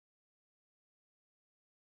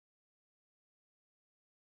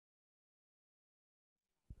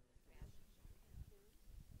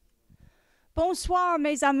Bonsoir,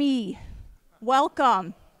 mes amis.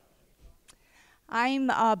 Welcome.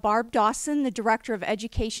 I'm Barb Dawson, the Director of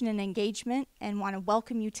Education and Engagement, and want to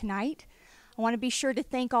welcome you tonight. I want to be sure to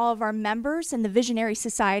thank all of our members and the Visionary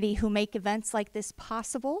Society who make events like this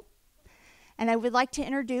possible. And I would like to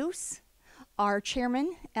introduce our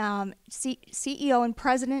chairman, CEO and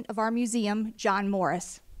president of our museum, John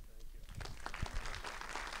Morris.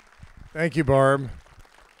 Thank you, Barb.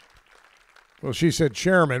 Well, she said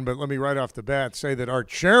chairman, but let me right off the bat say that our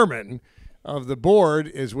chairman of the board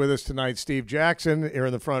is with us tonight, Steve Jackson, here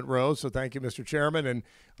in the front row. So thank you, Mr. Chairman, and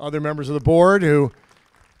other members of the board who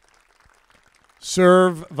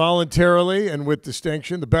serve voluntarily and with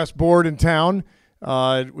distinction. The best board in town.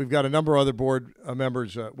 We've got a number of other board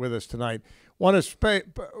members with us tonight. Want to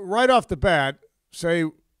right off the bat say,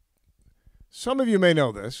 some of you may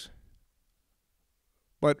know this,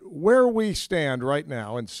 but where we stand right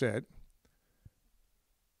now and sit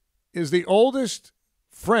is the oldest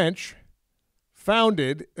French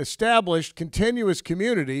founded, established, continuous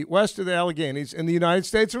community west of the Alleghenies in the United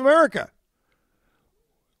States of America.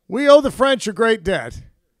 We owe the French a great debt.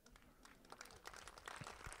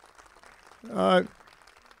 And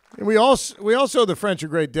we also owe the French a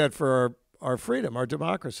great debt for our freedom, our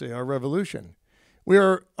democracy, our revolution. We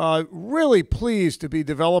are really pleased to be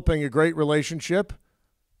developing a great relationship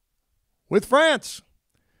with France.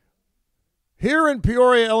 Here in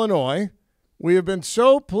Peoria, Illinois, we have been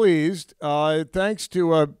so pleased, thanks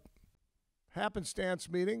to a happenstance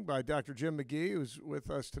meeting by Dr. Jim McGee, who's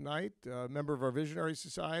with us tonight, a member of our Visionary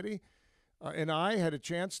Society, and I had a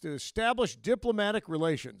chance to establish diplomatic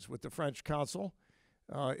relations with the French consul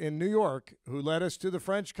in New York, who led us to the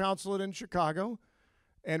French consulate in Chicago.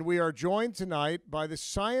 And we are joined tonight by the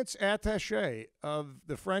science attaché of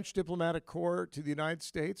the French Diplomatic Corps to the United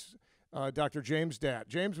States, Dr. James Datt.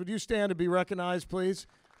 James, would you stand to be recognized, please?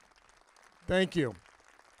 Thank you.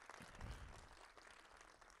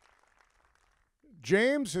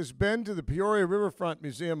 James has been to the Peoria Riverfront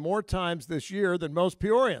Museum more times this year than most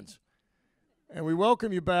Peorians. And we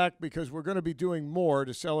welcome you back because we're going to be doing more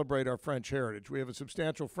to celebrate our French heritage. We have a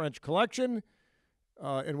substantial French collection,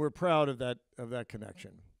 and we're proud of that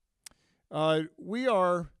connection. We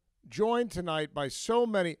are joined tonight by so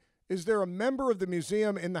many. Is there a member of the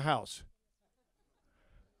museum in the house?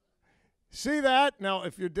 See that? Now,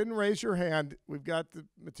 if you didn't raise your hand, we've got the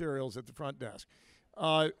materials at the front desk.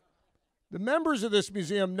 The members of this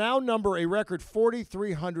museum now number a record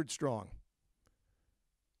 4,300 strong.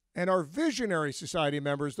 And our Visionary Society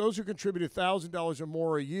members, those who contribute $1,000 or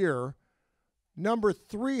more a year, number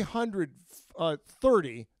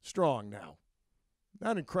 330 strong now. Isn't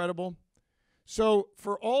that incredible? So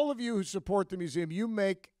for all of you who support the museum, you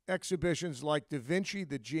make exhibitions like Da Vinci,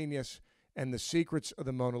 the Genius, and the Secrets of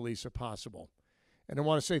the Mona Lisa possible. And I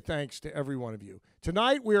want to say thanks to every one of you.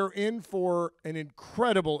 Tonight we are in for an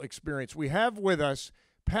incredible experience. We have with us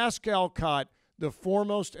Pascal Cotte, the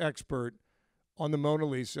foremost expert on the Mona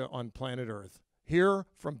Lisa on planet Earth. Here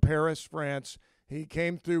from Paris, France. He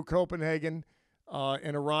came through Copenhagen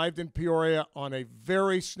and arrived in Peoria on a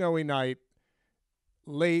very snowy night,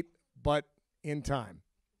 late but in time.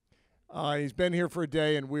 He's been here for a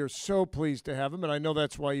day, and we are so pleased to have him, and I know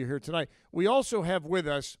that's why you're here tonight. We also have with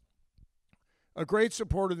us a great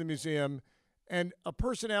supporter of the museum and a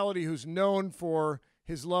personality who's known for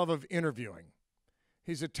his love of interviewing.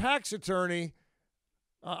 He's a tax attorney.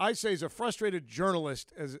 I say he's a frustrated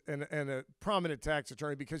journalist and a prominent tax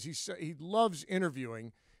attorney because he loves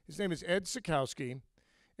interviewing. His name is Ed Sutkowski,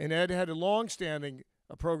 and Ed had a long-standing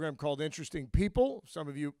program called Interesting People. Some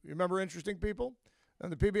of you remember Interesting People?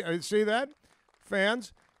 And the PBS, see that?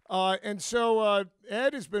 Fans. And so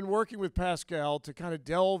Ed has been working with Pascal to kind of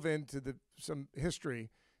delve into some history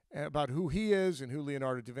about who he is and who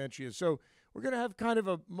Leonardo da Vinci is. So we're going to have kind of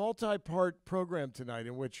a multi-part program tonight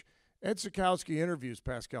in which Ed Sutkowski interviews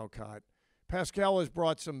Pascal Cotte. Pascal has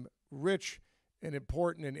brought some rich and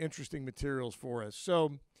important and interesting materials for us.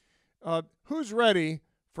 So who's ready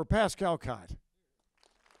for Pascal Cotte?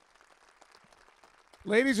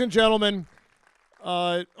 Ladies and gentlemen,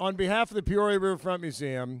 on behalf of the Peoria Riverfront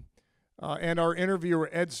Museum and our interviewer,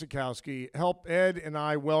 Ed Sutkowski, help Ed and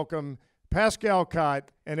I welcome Pascal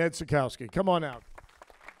Cotte and Ed Sutkowski. Come on out.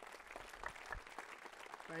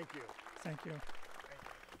 Thank you. Thank you.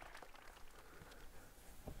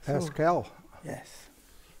 Pascal. So, yes.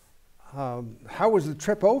 How was the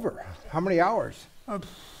trip over? How many hours?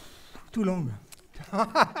 Too long.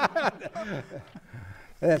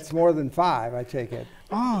 That's more than 5, I take it.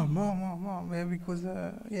 Oh, more. Well, because,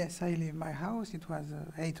 yes, I leave my house. It was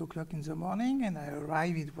 8 o'clock in the morning, and I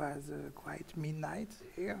arrived. It was quite midnight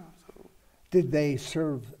here. So. Did they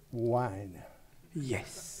serve wine?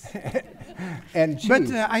 Yes. And cheese.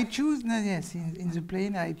 But I choose, yes, in the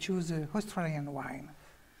plane I choose Australian wine.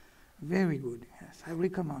 Very good, yes, I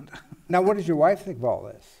recommend. Now, what does your wife think of all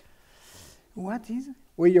this? What is?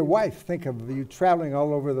 Well, your wife think of you traveling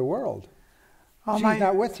all over the world. Oh, She's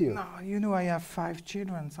not with you. No, you know I have 5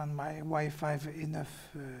 children and my wife have enough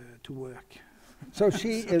to work. So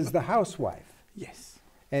she is the housewife, Yes,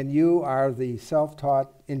 and you are the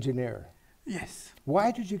self-taught engineer. yes.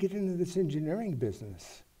 Why did you get into this engineering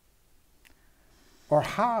business? Or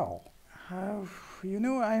how? You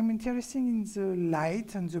know, I'm interested in the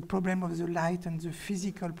light and the problem of the light and the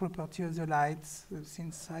physical property of the light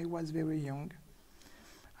since I was very young.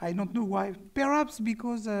 I don't know why. Perhaps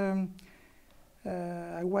because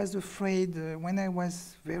I was afraid, when I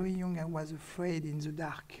was very young, I was afraid in the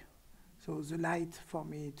dark. So the light for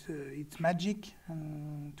me, it's magic,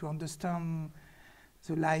 and to understand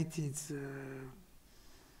the light is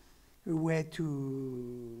a way to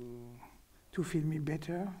feel me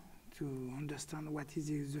better, to understand what is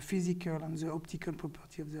the physical and the optical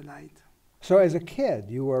property of the light. So as a kid,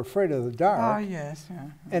 you were afraid of the dark. Ah, yes.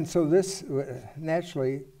 Yeah. And so this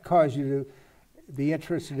naturally caused you to be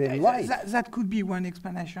interested in light. That could be one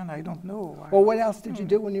explanation, I don't know. Well, what else did you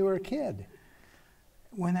do when you were a kid?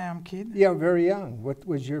 When I am a kid? Yeah, very young. What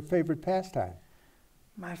was your favorite pastime?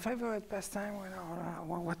 My favorite pastime,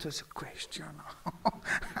 what was the question?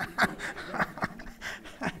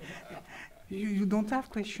 You don't have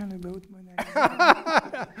question about when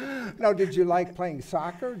I... No, did you like playing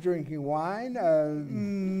soccer, drinking wine,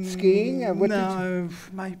 skiing? What no,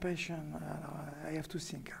 my passion, I have to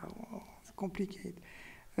think. It's complicated.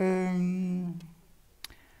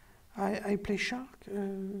 I play shark,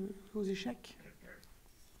 aux échecs.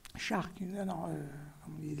 Shark,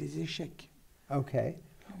 on dit les échecs. Okay.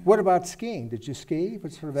 What about skiing? Did you ski?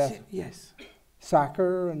 What sort of yes.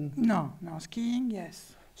 Soccer and... No, skiing,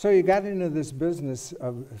 yes. So you got into this business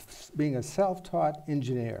of being a self-taught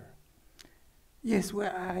engineer. Yes,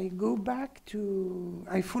 well, I go back to...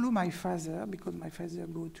 I follow my father, because my father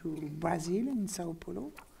go to Brazil, in Sao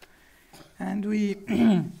Paulo. And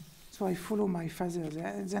so I follow my father there.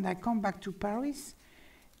 And then I come back to Paris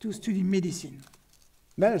to study medicine.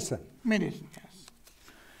 Medicine? Medicine, yes.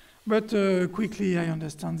 But quickly I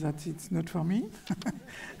understand that it's not for me.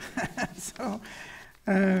 So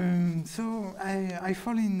I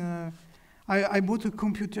fall in. I bought a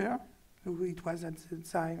computer. It was at the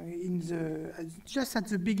time just at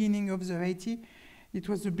the beginning of the 80s. It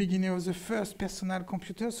was the beginning of the first personal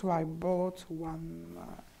computer. So I bought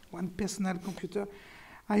one personal computer.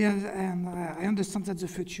 I understand that the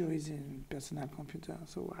future is in personal computer.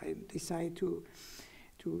 So I decided to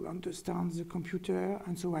understand the computer,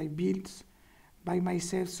 and so I built by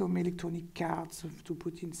myself some electronic cards to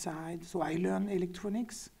put inside. So I learned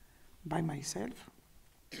electronics by myself.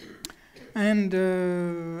 And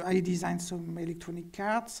I designed some electronic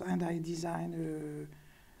cards, and I designed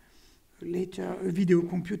later a video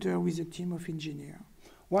computer with a team of engineers.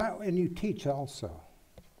 Wow, and you teach also?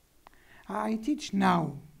 I teach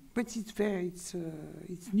now, but it's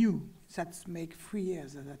new. That's make 3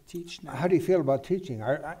 years that I teach now. How do you feel about teaching?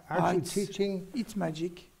 Aren't you teaching? It's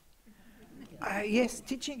magic. Yes,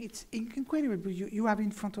 teaching, it's incredible. You have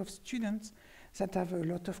in front of students that have a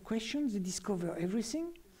lot of questions, they discover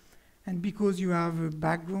everything. And because you have a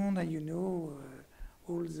background and you know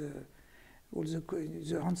all the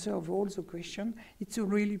answer of all the questions, it's a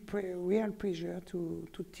really real pleasure to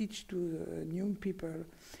teach to young people.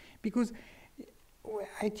 Because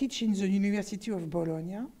I teach in the University of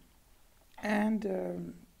Bologna,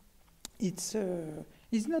 and it's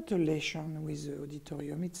not a lesson with the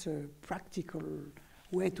auditorium, it's a practical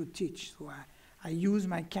way to teach. So I use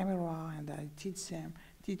my camera and I teach them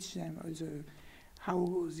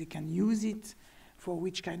how they can use it, for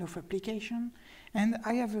which kind of application. And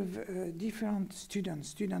I have different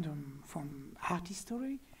students from art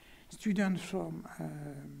history, students from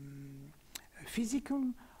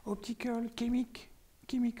physical, optical,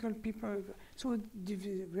 chemical people, so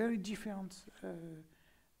very different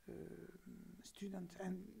students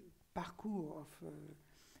and parcours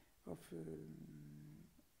of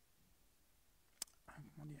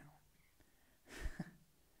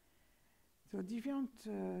so different,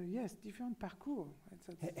 yes, different parcours.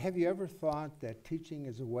 Have you ever thought that teaching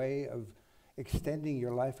is a way of extending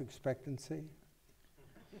your life expectancy?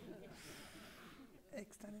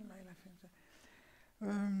 Extending my life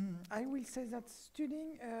expectancy. I will say that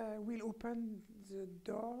studying will open the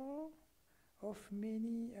door of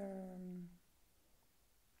many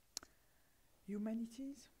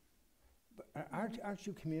humanities. But aren't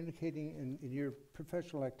you communicating in your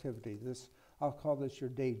professional activity? I'll call this your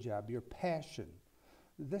day job, your passion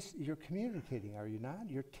this, you're communicating, are you not?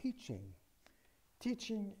 You're teaching.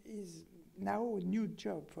 Teaching is now a new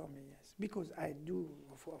job for me, yes, because I do,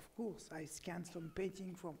 of course, I scan some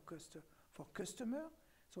painting for customer.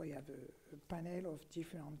 So I have a panel of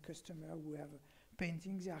different customers who have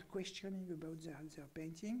paintings. They are questioning about their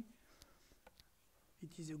painting.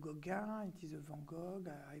 It is a Gauguin, it is a Van Gogh,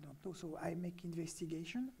 I don't know. So I make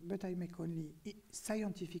investigation, but I make only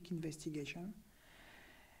scientific investigation.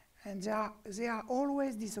 And they are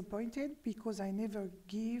always disappointed because I never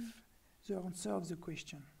give the answer of the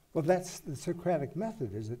question. Well, that's the Socratic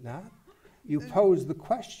method, is it not? You pose the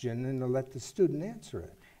question and let the student answer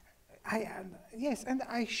it. Yes, and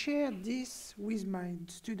I share this with my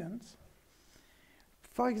students.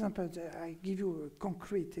 For example, I give you a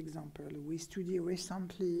concrete example. We studied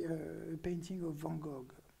recently a painting of Van Gogh.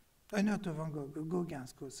 Not a Van Gogh, a Gauguin,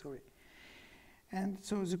 sorry. And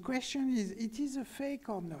so the question is, it is a fake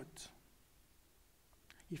or not?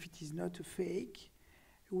 If it is not a fake,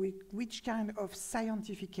 which kind of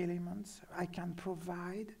scientific elements I can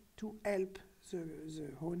provide to help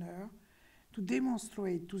the owner to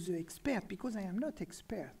demonstrate to the expert, because I am not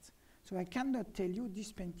expert. So I cannot tell you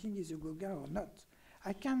this painting is a Gauguin or not.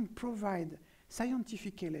 I can provide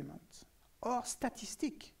scientific elements or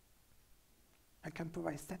statistic. I can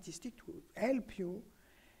provide statistic to help you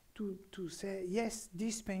to say, yes,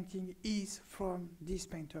 this painting is from this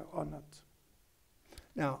painter or not.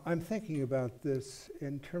 Now, I'm thinking about this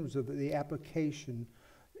in terms of the application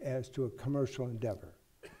as to a commercial endeavor.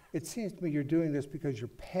 It seems to me you're doing this because you're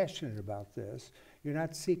passionate about this. You're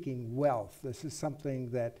not seeking wealth. This is something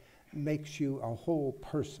that makes you a whole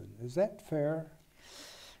person. Is that fair?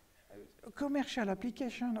 A commercial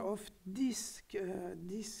application of this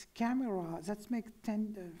camera, that makes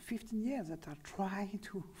 15 years that I try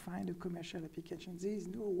to find a commercial application. There is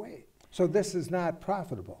no way. So this is not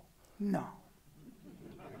profitable? No.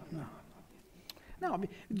 No. No,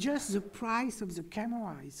 just the price of the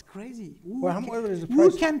camera is crazy.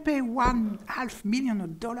 Who can pay $1.5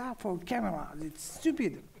 million for a camera? It's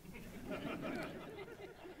stupid.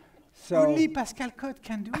 So only Pascal Cotte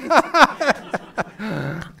can do it.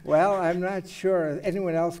 Well, I'm not sure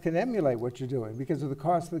anyone else can emulate what you're doing because of the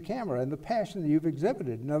cost of the camera and the passion that you've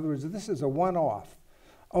exhibited. In other words, this is a one-off.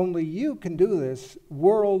 Only you can do this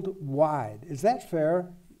worldwide. Is that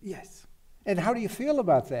fair? Yes. And how do you feel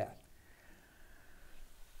about that?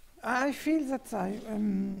 I feel that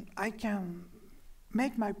I can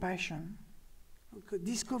make my passion,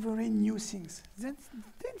 discovering new things. That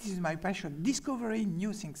is my passion, discovering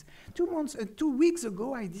new things. 2 weeks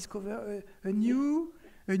ago, I discovered a new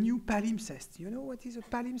palimpsest. You know what is a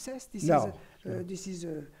palimpsest? This is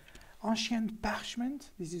a ancient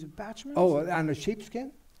parchment. This is a parchment. Oh, on a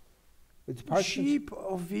sheepskin? It's parchment? Sheep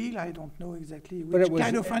or veal, I don't know exactly but which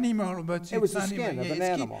kind of animal, but it was the skin of an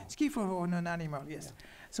animal. Skin on an animal, yes.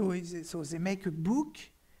 Yeah. So they make a book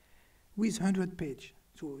with 100 pages.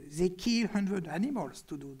 So they kill 100 animals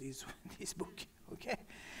to do this book, okay?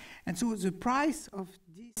 And so the price of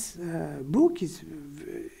this book is,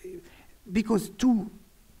 because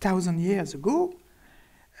 2,000 years ago,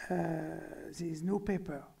 there is no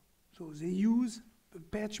paper. So they use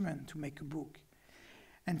parchment to make a book.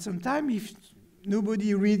 And sometimes if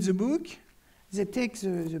nobody reads the book, they take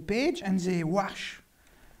the page and they wash,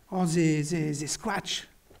 or they scratch.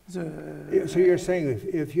 So you're saying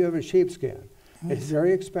if you have a sheepskin, yes, it's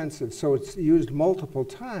very expensive, so it's used multiple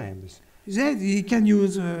times. That you can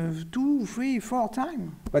use 2, 3, 4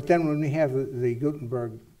 times. But then when we have the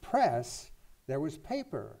Gutenberg press, there was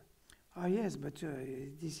paper. Oh yes, but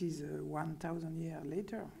this is 1,000 years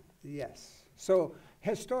later. Yes. So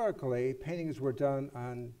historically, paintings were done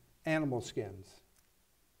on animal skins.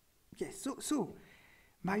 Yes. So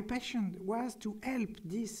my passion was to help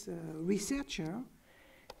this researcher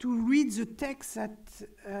to read the text that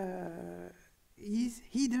is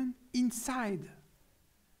hidden inside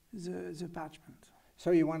the parchment.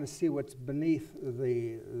 So you want to see what's beneath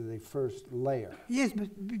the first layer. Yes, but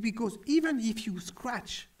because even if you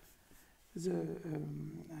scratch the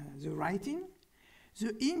writing,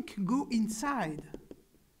 the ink go inside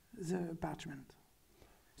the parchment.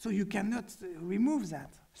 So you cannot remove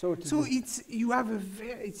that. So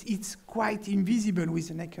it's quite invisible with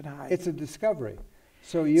the naked eye. It's a discovery.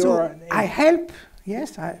 So I help.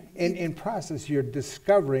 Yes, in process, you're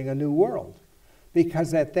discovering a new world,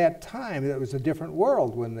 because at that time it was a different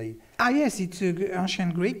world when the. Yes, it's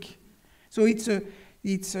ancient Greek. So it's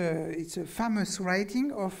a famous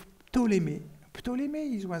writing of Ptolemy.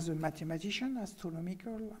 Ptolemy was a mathematician,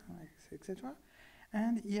 astronomical, etc.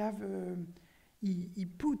 And he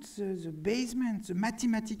put the basement, the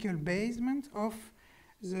mathematical basement of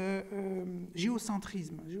the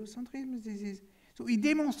geocentrism. Geocentrism, this is, so he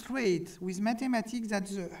demonstrates with mathematics that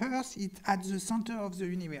the Earth is at the center of the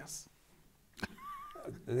universe.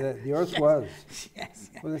 The Earth was. Yes.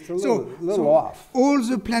 Well, it's a So little off. all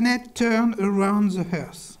the planets turn around the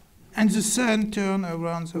Earth, and the Sun turn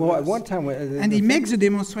around the Well, Earth. at one time, And he makes the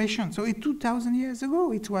demonstration. So 2,000 years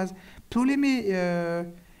ago, it was Ptolemy.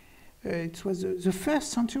 It was the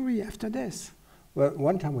first century after this. well, at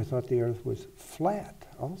one time we thought the Earth was flat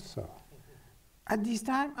also. At this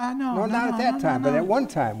time? No, not at that time, but at one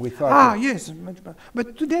time we thought. Ah, that- yes, much better.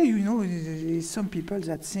 But today, you know, there's some people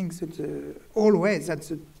that think that always that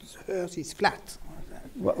the Earth is flat.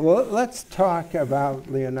 Well, let's talk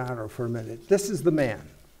about Leonardo for a minute. This is the man.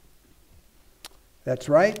 That's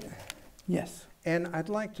right. Yes. And I'd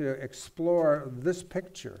like to explore this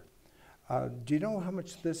picture. Do you know how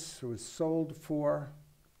much this was sold for?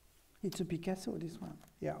 It's a Picasso, this one.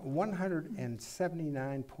 Yeah,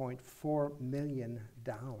 $179.4 million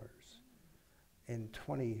in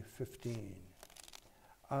 2015.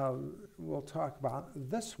 We'll talk about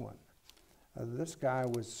this one. This guy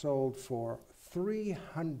was sold for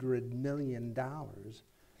 $300 million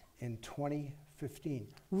in 2015.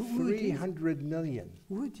 Who it is? $300 million.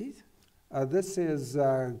 Who it is? This is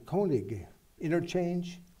Koenig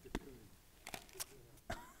Interchange.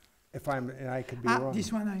 If I could be wrong.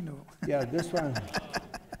 This one I know. Yeah, this one.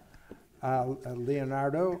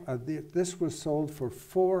 Leonardo. This was sold for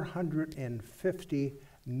 $450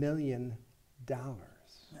 million.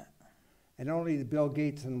 And only Bill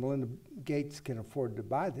Gates and Melinda Gates can afford to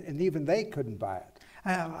buy it, and even they couldn't buy it.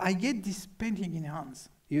 I get this painting in hands.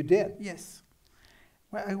 You did? Yes.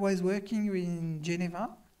 Well, I was working in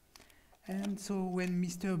Geneva, and so when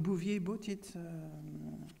Mr. Bouvier bought it,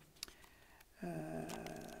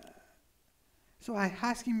 so I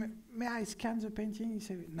asked him, may I scan the painting? He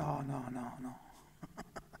said, no.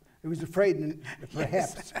 He was afraid,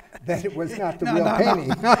 perhaps, that it was not the No, real no, no.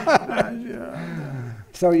 painting.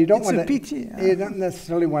 So you don't It's want a pity. You don't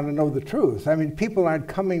necessarily want to know the truth. I mean, people aren't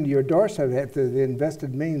coming to your doorstep after they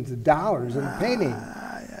invested millions of dollars in a painting.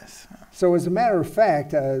 Yes. So as a matter of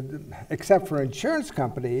fact, except for insurance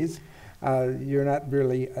companies, you're not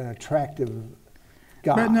really an attractive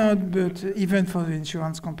guy. But even for the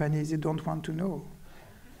insurance companies, they don't want to know.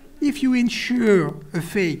 If you insure a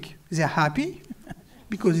fake, they're happy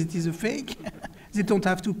because it is a fake. They don't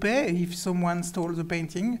have to pay if someone stole the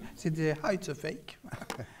painting. They say, it's a fake.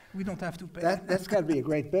 We don't have to pay. That's got to be a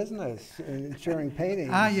great business, insuring paintings.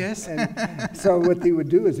 Ah, yes. And so what they would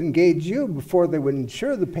do is engage you before they would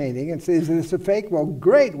insure the painting and say, is this a fake? Well,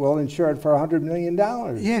 great, we'll insure it for $100 million.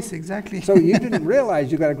 Yes, exactly. So you didn't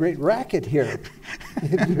realize you got a great racket here.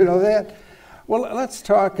 You know that? Well, let's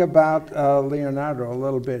talk about Leonardo a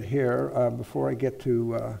little bit here before I get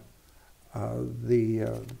to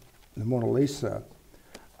the Mona Lisa.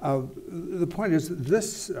 The point is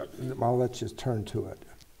this, well, let's just turn to it.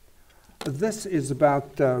 This is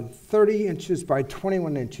about 30 inches by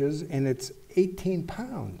 21 inches, and it's 18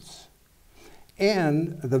 pounds.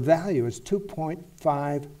 And the value is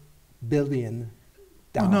 $2.5 billion.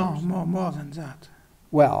 Oh, no, more than that.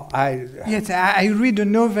 Well, Yes, I read a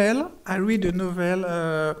novel.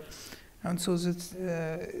 And so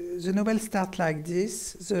the novel starts like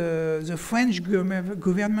this. The French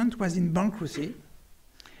government was in bankruptcy.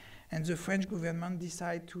 And the French government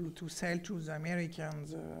decided to sell to the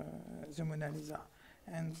Americans the Mona Lisa.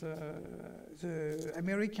 And the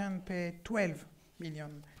American paid $12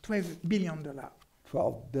 billion. $12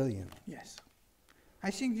 billion. Yes.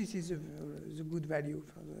 I think this is a good value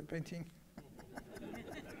for the painting.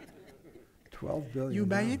 $12 billion. You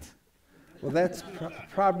buy it? Well, that's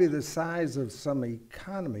probably the size of some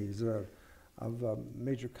economies of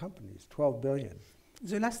major companies, $12 billion.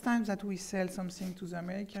 The last time that we sell something to the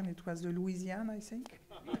American, it was the Louisiana, I think.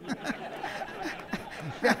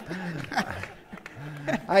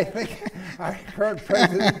 I think our current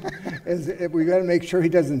president we got to make sure he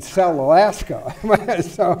doesn't sell Alaska.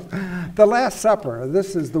 So, The Last Supper.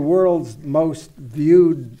 This is the world's most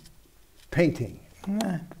viewed painting.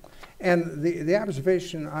 And the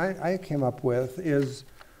observation I came up with is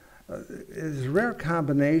a rare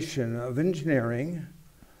combination of engineering,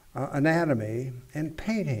 anatomy, and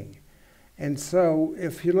painting. And so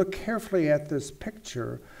if you look carefully at this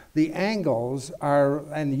picture, the angles are,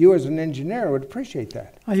 and you as an engineer would appreciate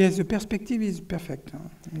that. Yes, the perspective is perfect.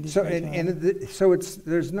 So, so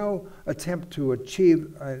there's no attempt to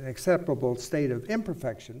achieve an acceptable state of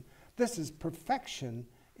imperfection. This is perfection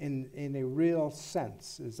in a real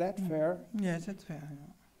sense. Is that fair? Yes, that's fair.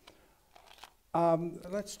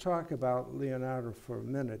 Let's talk about Leonardo for a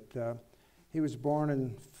minute. He was born in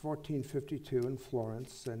 1452 in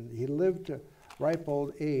Florence, and he lived a ripe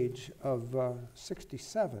old age of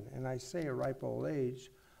 67. And I say a ripe old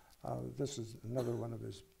age, this is another one of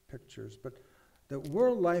his pictures, but the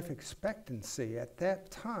world life expectancy at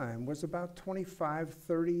that time was about 25,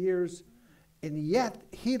 30 years, and yet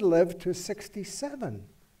he lived to 67.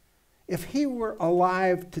 If he were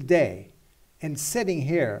alive today and sitting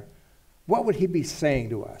here, what would he be saying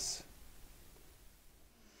to us?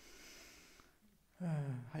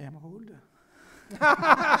 I am old.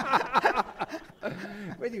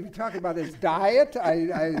 When you talk about his diet,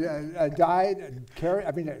 I died,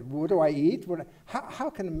 what do I eat? How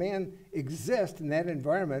can a man exist in that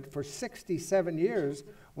environment for 67 years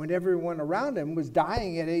when everyone around him was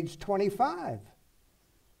dying at age 25?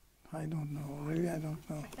 I don't know, really, I don't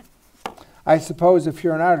know. I suppose if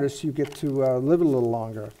you're an artist, you get to live a little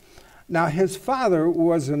longer. Now, his father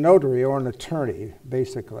was a notary or an attorney,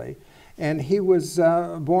 basically, and he was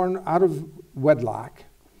born out of wedlock.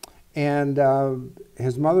 And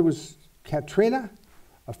his mother was Katrina,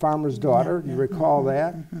 a farmer's daughter. You recall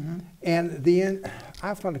that? And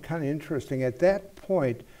I found it kind of interesting. At that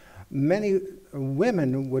point, many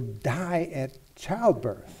women would die at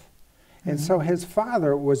childbirth. And so his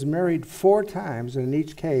father was married 4 times, in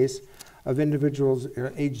each case, of individuals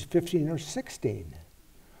aged 15 or 16.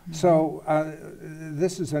 So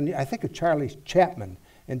this is, I think, a Charlie Chaplin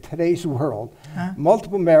in today's world.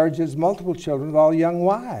 Multiple marriages, multiple children, with all young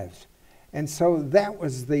wives. And so that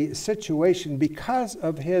was the situation. Because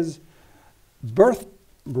of his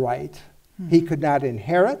birthright, he could not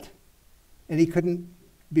inherit, and he couldn't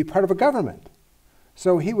be part of a government.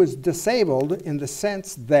 So he was disabled in the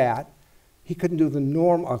sense that he couldn't do the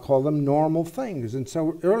I'll call them normal things. And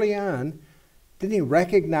so early on, didn't he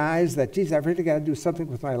recognize that, geez, I've really got to do something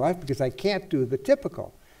with my life because I can't do the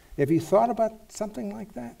typical? Have you thought about something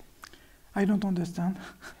like that? I don't understand.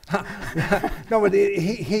 No, but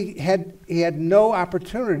he had no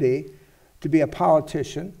opportunity to be a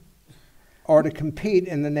politician or to compete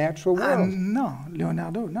in the natural world. No,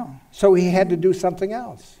 Leonardo, no. So he had to do something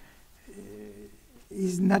else.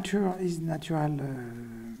 His natural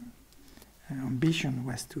ambition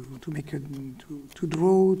was to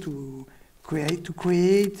draw, to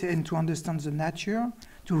create, and to understand the nature,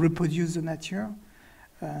 to reproduce the nature.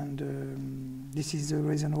 And this is the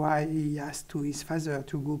reason why he asked to his father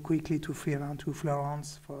to go quickly to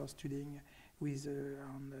Florence for studying with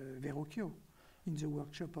Verrocchio, in the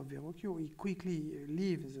workshop of Verrocchio. He quickly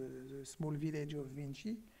leaves the small village of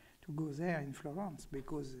Vinci to go there in Florence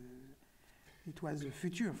because it was the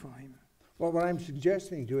future for him. Well, what I'm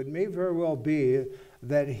suggesting to it may very well be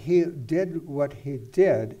that he did what he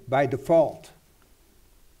did by default.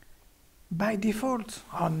 By default?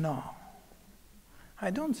 Oh, no. I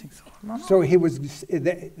don't think so. No, no. So he was...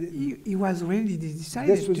 He was really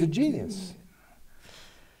decided. This was a genius.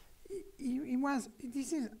 He was...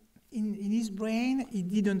 This is... In his brain, he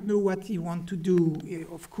didn't know what he wanted to do,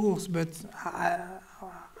 of course, but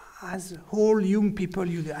as whole young people,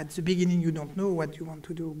 at the beginning you don't know what you want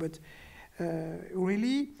to do, but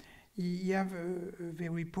really, you have a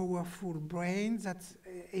very powerful brain that's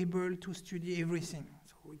able to study everything.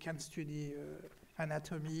 So we can study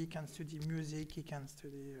anatomy, he can study music, he can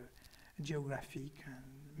study geography,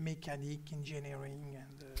 and mechanic, engineering,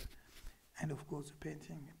 and of course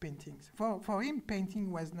paintings. For him,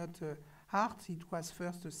 painting was not art, it was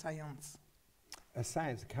first a science. A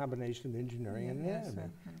science, a combination of engineering and anatomy.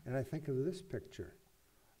 And I think of this picture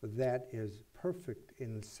that is perfect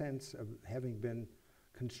in the sense of having been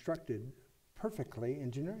constructed perfectly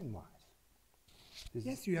engineering-wise.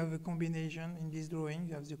 Yes, you have a combination in this drawing.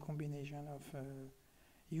 You have the combination of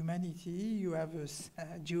humanity, you have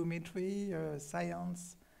geometry,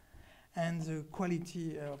 science, and the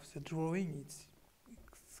quality of the drawing, it's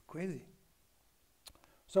crazy.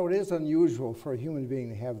 So it is unusual for a human being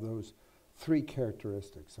to have those 3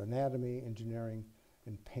 characteristics: anatomy, engineering,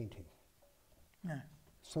 and painting. Yeah.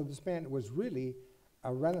 So this man was really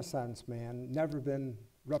a Renaissance man, never been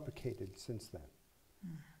replicated since then.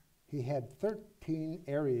 He had 13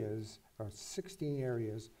 areas, or 16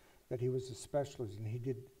 areas, that he was a specialist in. He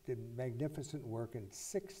did magnificent work in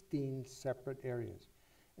 16 separate areas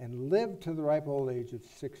and lived to the ripe old age of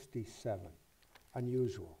 67.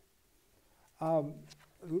 Unusual.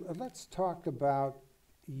 Let's talk about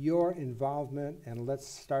your involvement, and let's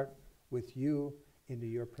start with you into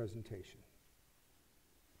your presentation.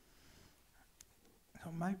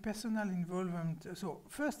 So my personal involvement, so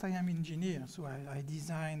first I am engineer, so I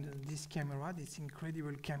designed this camera, this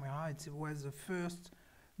incredible camera. It was the first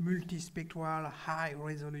multispectral high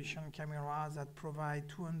resolution camera that provide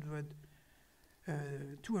 200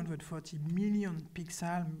 240 million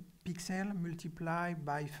pixel multiplied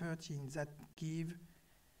by 13. That give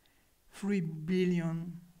 3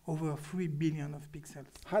 billion, over 3 billion of pixels.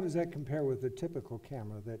 How does that compare with the typical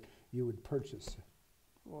camera that you would purchase?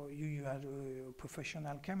 Or you have a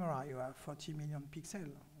professional camera, you have 40 million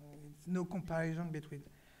pixels. It's no comparison between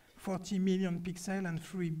 40 million pixels and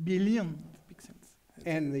 3 billion pixels.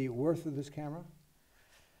 And the worth of this camera?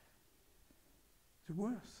 The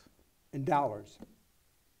worth. In dollars?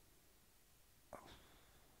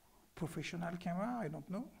 Professional camera, I don't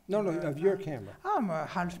know. No, of your camera.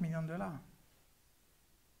 $500,000.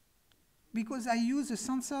 Because I use a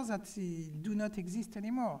sensor that do not exist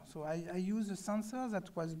anymore. So I use a sensor that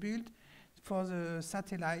was built for the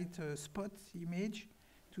satellite spot image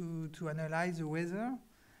to analyze the weather.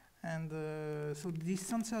 And so this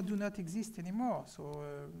sensor do not exist anymore. So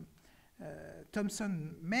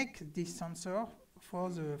Thomson make this sensor for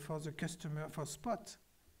the customer, for spot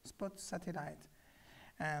satellite.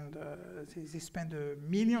 And they spend $1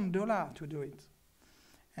 million to do it.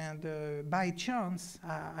 And by chance,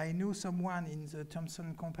 I knew someone in the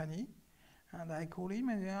Thomson company, and I called him,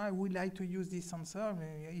 and I would like to use this sensor.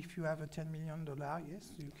 If you have a $10 million,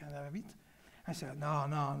 yes, you can have it. I said,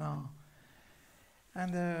 no.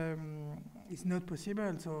 And it's not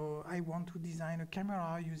possible, so I want to design a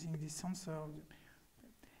camera using this sensor.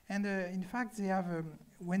 And in fact, they have,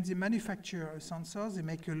 when they manufacture a sensor, they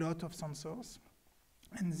make a lot of sensors,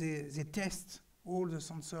 and they test all the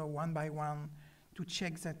sensors one by one to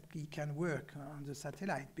check that it can work on the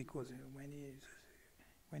satellite, because when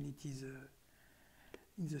it is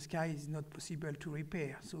in the sky, it's not possible to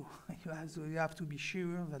repair. So you have to be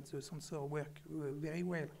sure that the sensor work very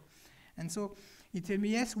well. And so it tell me,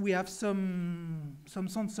 yes, we have some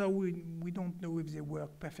sensor we don't know if they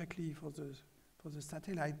work perfectly for the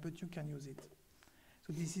satellite, but you can use it.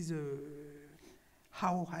 So this is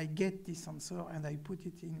how I get this sensor, and I put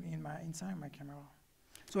it inside my camera.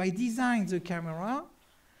 So I designed the camera.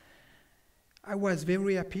 I was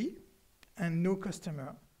very happy, and no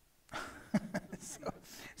customer.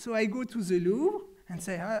 So I go to the Louvre and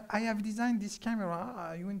say, I have designed this camera.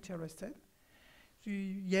 Are you interested? So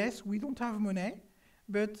yes, we don't have money,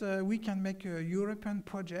 but we can make a European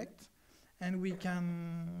project, and we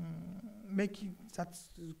can make it that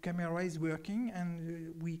the camera is working,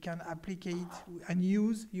 and we can applicate and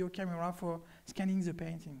use your camera for scanning the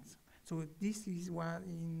paintings. So this is one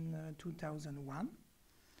in 2001.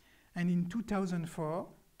 And in 2004,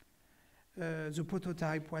 the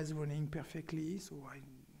prototype was running perfectly, so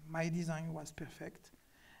my design was perfect.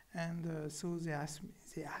 And so they asked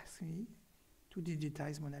me to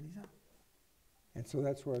digitize Mona Lisa. And so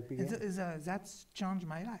that's where it began? That's changed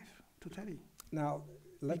my life, totally. Now,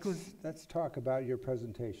 let's talk about your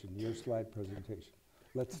presentation, your slide presentation.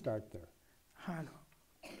 Let's start there. Hello.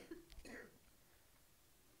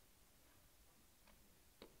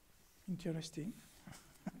 Interesting.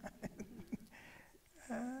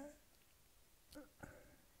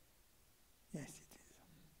 Yes, it is.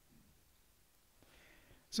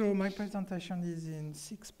 So my presentation is in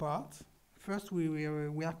 6 parts. First, we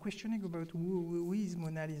are questioning about who is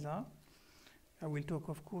Mona Lisa. I will talk,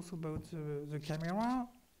 of course, about the camera,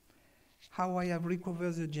 how I have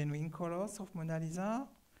recovered the genuine colors of Mona Lisa.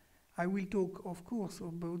 I will talk, of course,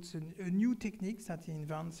 about a new technique that he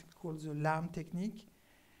invents called the lamp technique.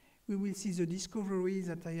 We will see the discoveries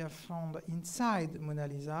that I have found inside Mona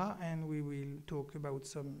Lisa, and we will talk about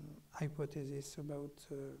some hypotheses about.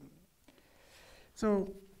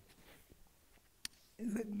 So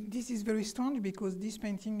this is very strange because this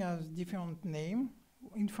painting has different name.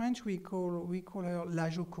 In French, we call her La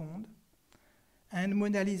Joconde, and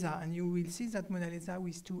Mona Lisa, and you will see that Mona Lisa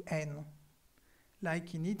with 2 N,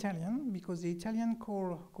 like in Italian, because the Italian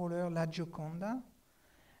call her La Gioconda,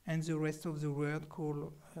 and the rest of the world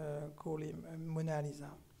call him Mona Lisa.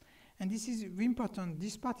 And this is important.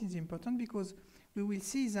 This part is important because we will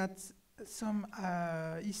see that some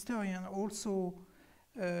historians also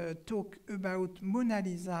talk about Mona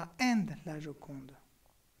Lisa and La Joconde.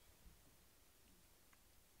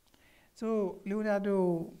 So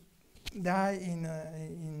Leonardo died in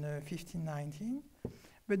 1519,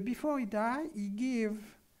 but before he died, he gave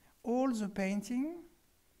all the painting.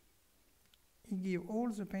 He gave all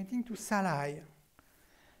the painting to Salai.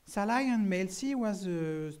 Salai and Melzi was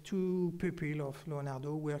 2 pupils of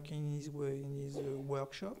Leonardo working in his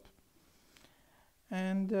workshop.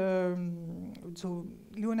 And so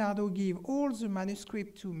Leonardo gave all the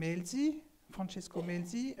manuscript to Melzi, Francesco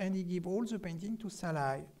Melzi, and he gave all the painting to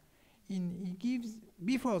Salai. He gives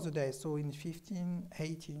before the death, so in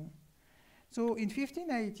 1518. So in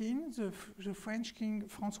 1518, the French king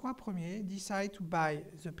François I decided to buy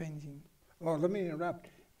the painting. Oh, let me interrupt.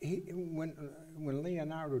 When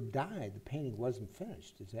Leonardo died, the painting wasn't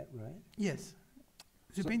finished. Is that right? Yes.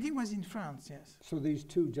 The So- painting was in France, yes. So these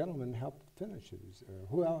two gentlemen helped finish it.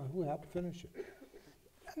 Who helped finish it?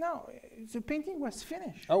 No, the painting was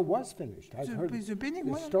finished. Oh, it was finished. I've heard The painting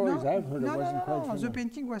the was stories I've heard. It wasn't quite The finished.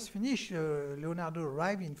 painting was finished. Leonardo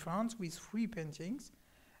arrived in France with 3 paintings,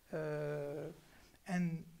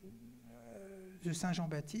 and the Saint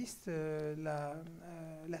Jean-Baptiste,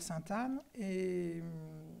 la Sainte Anne,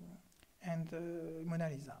 and Mona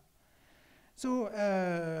Lisa. So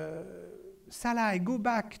Salah go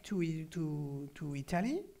back to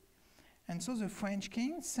Italy, and so the French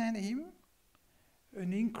king sent him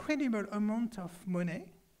an incredible amount of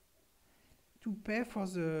money to pay for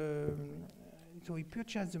the. So he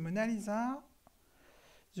purchased the Mona Lisa,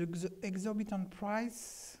 the exorbitant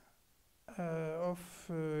price of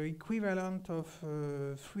equivalent of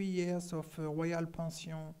 3 years of royal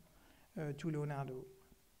pension to Leonardo.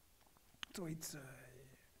 So it's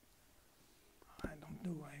I don't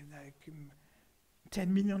know, like $10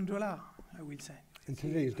 million, I will say. In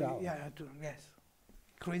today's dollar. Yeah, yes,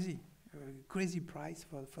 crazy. Crazy price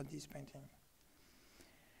for this painting.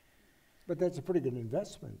 But that's a pretty good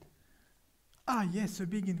investment. Ah, yes, a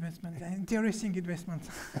big investment, an interesting investment.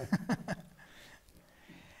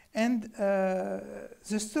 And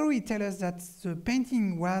the story tells us that the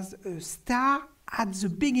painting was a star at the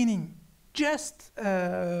beginning. Just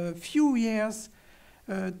a few years,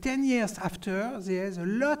 10 years after, there's a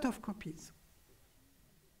lot of copies.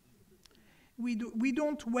 We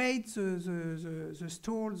don't wait the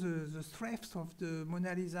thefts of the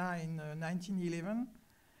Mona Lisa in 1911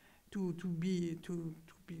 to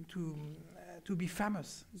be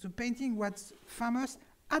famous. The painting was famous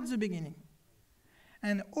at the beginning,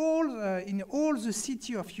 and in all the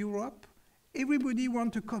city of Europe, everybody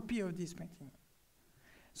want a copy of this painting.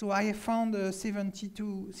 So I have found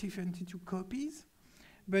 72 copies,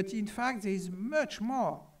 but in fact there is much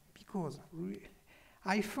more, because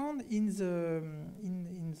I found in the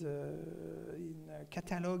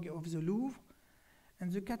catalog of the Louvre,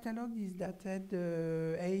 and the catalog is dated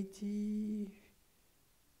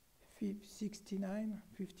 69,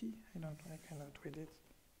 50. I cannot read it.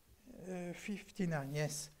 59,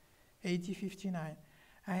 yes, 8059.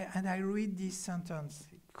 And I read this sentence,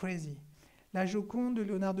 crazy. La Joconde de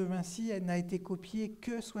Leonardo da Vinci n'a été copiée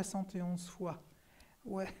que 71 fois.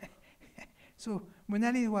 Ouais. So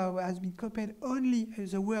Mona Lisa has been copied only,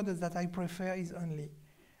 the word that I prefer is only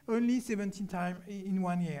 17 times in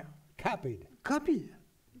 1 year. Copied. Copy.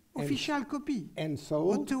 Official copy. And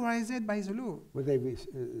sold? Authorized by the law. Would they be,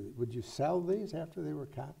 would you sell these after they were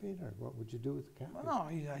copied, or what would you do with the copy? No,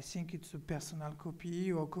 I think it's a personal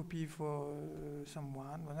copy or copy for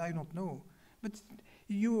someone, but I don't know. But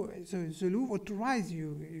the Louvre authorized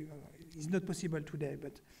you. It's not possible today,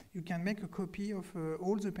 but you can make a copy of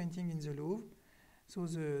all the painting in the Louvre. So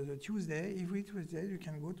the Tuesday, every Tuesday, you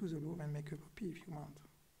can go to the Louvre and make a copy if you want.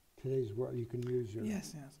 Today's world, you can use your...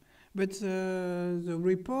 Yes. But the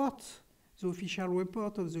report, the official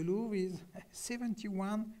report of the Louvre is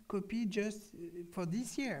 71 copies just for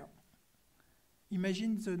this year.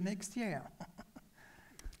 Imagine the next year.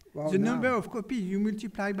 Well, the now- number of copies, you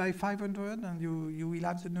multiply by 500 and you will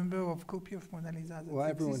have the number of copies of Mona Lisa. Well,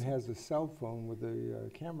 everyone has a cell phone with a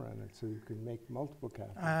camera in it, so you can make multiple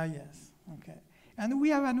copies. Ah, yes, okay. And we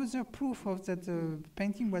have another proof of that the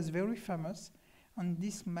painting was very famous on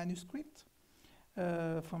this manuscript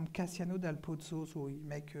from Cassiano dal Pozzo. So he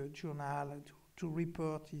make a journal to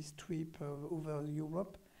report his trip over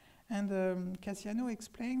Europe. And Cassiano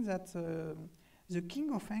explains that the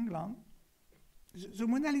King of England, the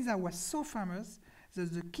Mona Lisa was so famous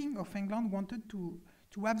that the King of England wanted to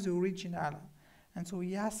have the original. And so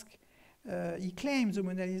he asked, he claimed the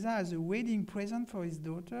Mona Lisa as a wedding present for his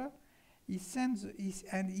daughter. He sends,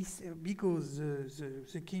 because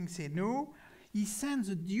the king said no, he sent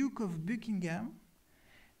the Duke of Buckingham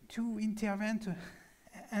to intervene,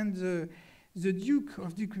 and the Duke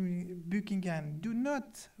of Buckingham do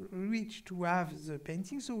not reach to have the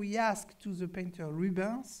painting, so he asked to the painter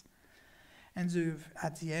Rubens, and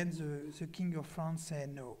at the end the King of France said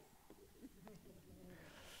no.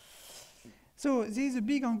 So there is a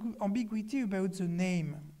big ambiguity about the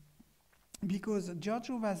name, because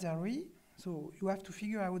Giorgio Vasari, so you have to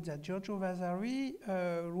figure out that Giorgio Vasari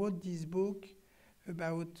wrote this book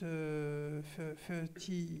about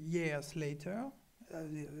 30 years later,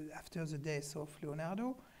 after the death of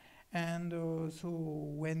Leonardo. And so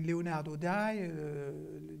when Leonardo died,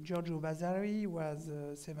 Giorgio Vasari was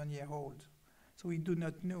 7 years old. So we do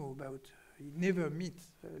not know about he never met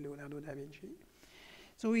Leonardo da Vinci.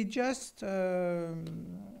 So he just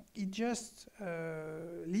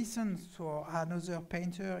listened for another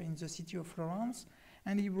painter in the city of Florence,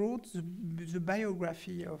 and he wrote the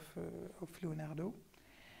biography of Leonardo.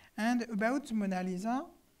 And about Mona Lisa,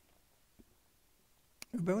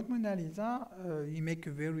 he make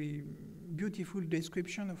a very beautiful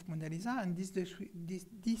description of Mona Lisa, and this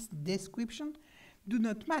description do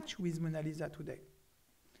not match with Mona Lisa today.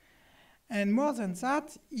 And more than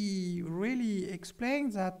that, he really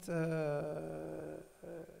explained that the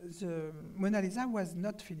Mona Lisa was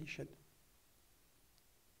not finished.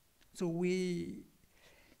 So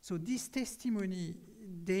this testimony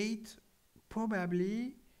date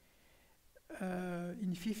probably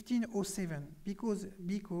in 1507, because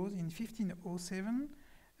in 1507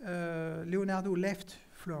 Leonardo left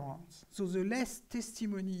Florence. So the last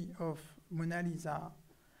testimony of Mona Lisa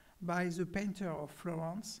by the painter of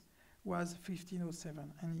Florence was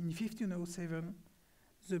 1507, and in 1507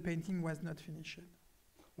 the painting was not finished.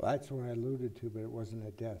 Well, that's what I alluded to, but it wasn't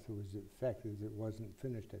a death. It was the fact that it wasn't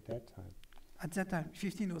finished at that time. At that time,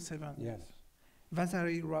 1507. Yes.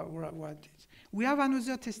 Vasari what it. We have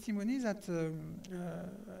another testimony that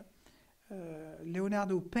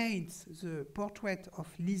Leonardo paints the portrait of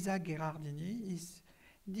Lisa Gherardini. Is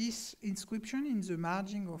this inscription in the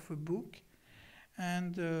margin of a book.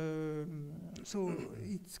 And so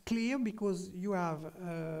it's clear because you have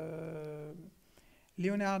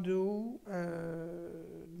Leonardo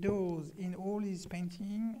does in all his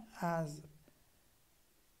painting as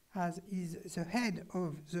is the head,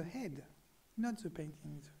 not the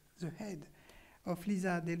painting, the head of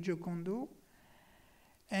Lisa del Giocondo.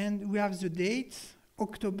 And we have the date,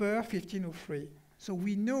 October 1503. So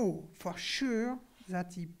we know for sure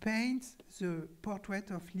that he paints the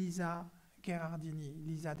portrait of Lisa Gherardini,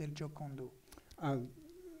 Lisa del Giocondo.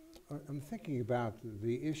 I'm thinking about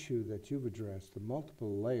the issue that you've addressed, the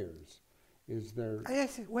multiple layers. Is there...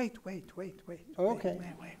 Yes, wait. Oh, okay.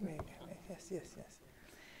 Wait. Yes.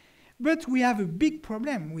 But we have a big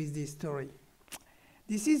problem with this story.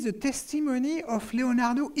 This is the testimony of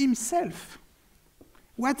Leonardo himself.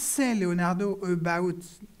 What says Leonardo about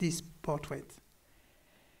this portrait?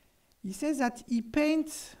 He says that he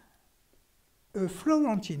paints a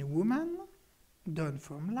Florentine woman done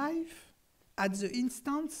from life at the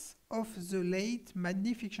instance of the late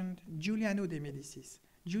magnificent Giuliano de Medicis.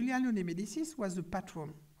 Giuliano de Medicis was the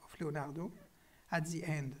patron of Leonardo at the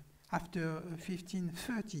end, after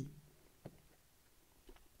 1513.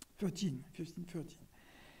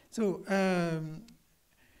 So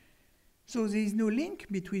there is no link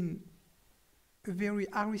between a very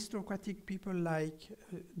aristocratic people like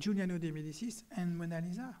Giuliano de Medicis and Mona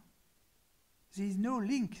Lisa. There is no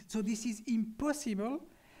link. So this is impossible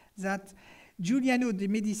that Giuliano de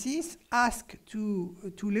Medicis asked to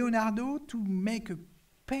Leonardo to make a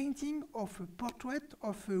painting of a portrait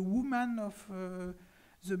of a woman of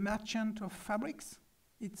the merchant of fabrics.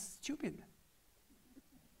 It's stupid.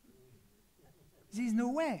 There is no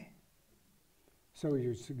way. So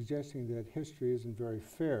you're suggesting that history isn't very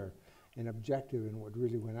fair and objective in what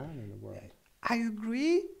really went on in the world. I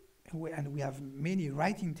agree, and we have many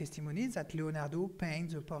writing testimonies that Leonardo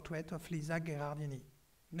paints the portrait of Lisa Gherardini.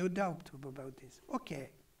 No doubt about this. Okay.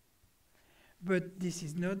 But this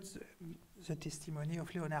is not the testimony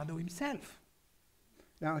of Leonardo himself.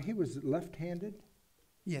 Now, he was left-handed?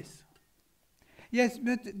 Yes. Yes,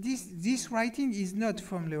 but this writing is not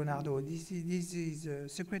from Leonardo. This is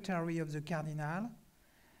secretary of the cardinal.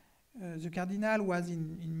 The cardinal was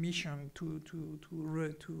in mission to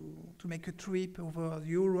make a trip over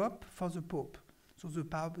Europe for the Pope. So the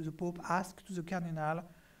Pope asked to the cardinal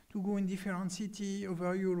to go in different cities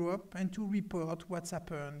over Europe and to report what's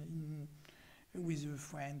happened with the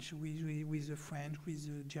French, with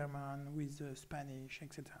the German, with the Spanish,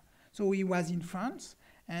 etc. So he was in France,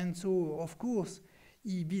 and so of course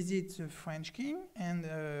he visits the French king, and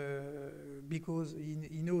because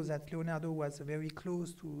he knows that Leonardo was very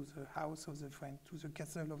close to the house of the French, to the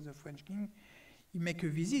castle of the French king, he makes a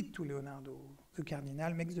visit to Leonardo. The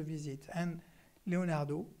cardinal makes the visit, and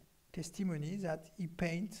Leonardo testimonies that he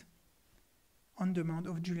paints on demand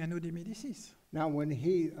of Giuliano de Medicis. Now, when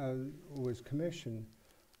he was commissioned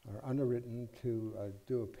or underwritten to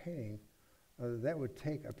do a painting, that would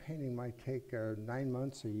take, a painting might take 9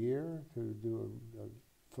 months, a year to do a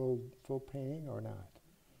full painting or not?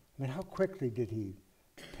 I mean, how quickly did he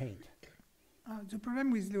paint? The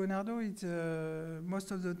problem with Leonardo is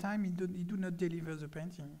most of the time he do not deliver the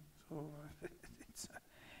painting. So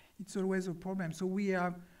it's always a problem. So we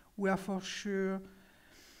are for sure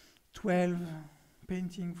 12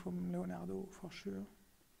 paintings from Leonardo, for sure.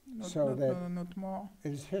 Not more.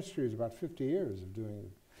 His history is about 50 years of doing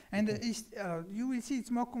it. And you will see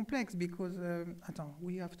it's more complex because,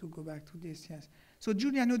 we have to go back to this, yes. So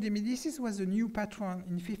Giuliano de Medici was a new patron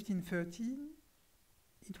in 1513.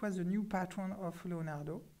 It was a new patron of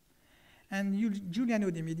Leonardo. And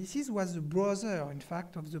Giuliano de Medici was the brother, in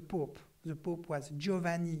fact, of the Pope. The Pope was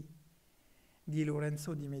Giovanni di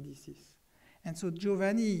Lorenzo di Medici. And so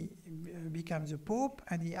Giovanni becomes the Pope,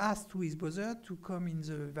 and he asked to his brother to come in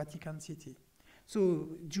the Vatican City.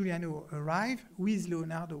 So Giuliano arrived with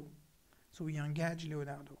Leonardo. So he engaged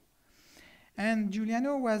Leonardo. And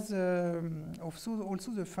Giuliano was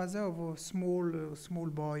also the father of a small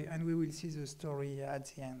boy, and we will see the story at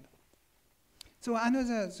the end. So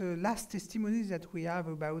the last testimony that we have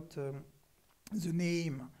about the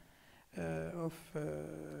name of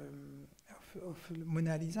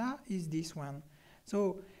Mona Lisa is this one.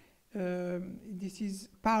 So this is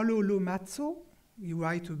Paolo Lomazzo. He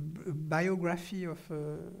wrote a biography of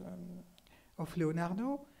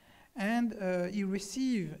Leonardo, and he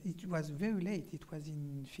received, it was very late, it was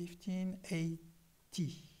in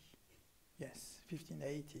 1580. Yes,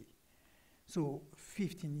 1580. So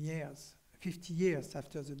 50 years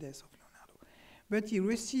after the death of Leonardo. But he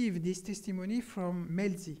received this testimony from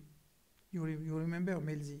Melzi. You remember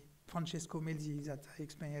Melzi, Francesco Melzi, that I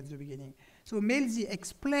explained at the beginning. So Melzi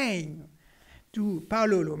explained to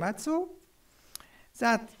Paolo Lomazzo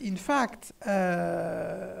that, in fact,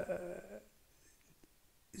 the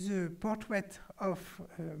portrait of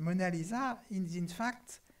Mona Lisa is, in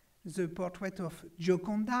fact, the portrait of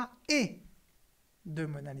Gioconda et de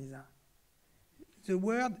Mona Lisa. The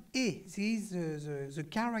word et, this is the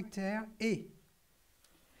character et.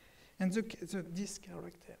 And this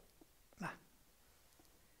character. Ah.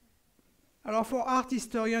 Alors, for art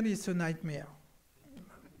historian, it's a nightmare.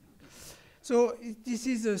 So this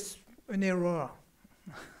is an error.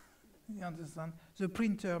 You understand? The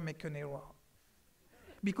printer make an error.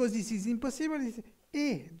 Because this is impossible.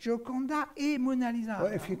 It's Gioconda et Mona Lisa.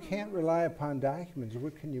 Well, if you can't rely upon documents,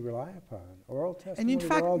 what can you rely upon? Oral testimony, and in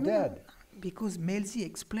fact, they're all dead. Because Melzi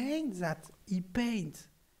explained that he painted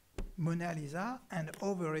Mona Lisa, and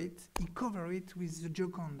over it, he covered it with the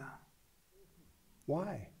Gioconda.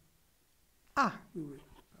 Why?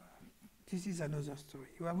 This is another story.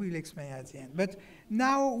 I will explain at the end. But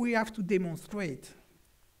now we have to demonstrate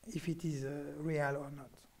if it is real or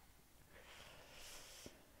not.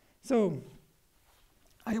 So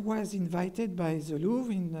I was invited by the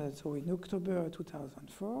Louvre in October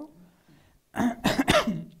 2004.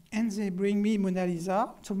 And they bring me Mona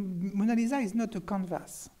Lisa. So Mona Lisa is not a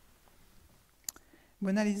canvas.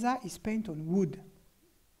 Mona Lisa is painted on wood.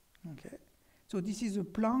 Okay. So this is a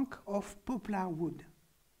plank of poplar wood.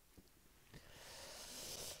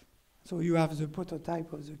 So you have the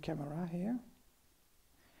prototype of the camera here.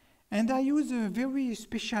 And I use a very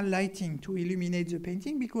special lighting to illuminate the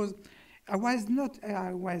painting because I was not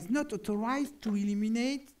authorized to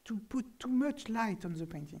illuminate, to put too much light on the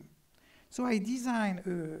painting. So I designed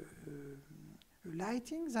a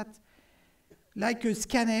lighting that, like a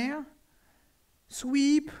scanner,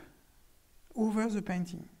 sweep over the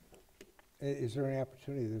painting. Is there any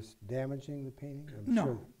opportunity that's damaging the painting?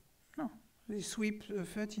 No. They sweep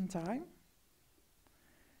 13 times.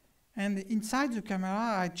 And inside the camera,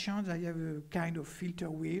 I have a kind of filter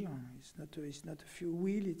wheel. It's not a fuel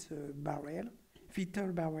wheel, it's a barrel,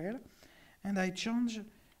 filter barrel. And I change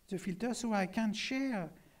the filter so I can share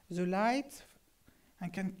the light. I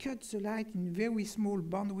can cut the light in very small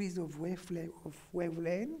bandwidth of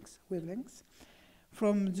wavelengths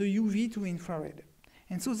from the UV to infrared.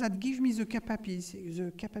 And so that gives me the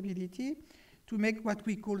capability to make what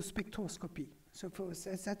we call spectroscopy. So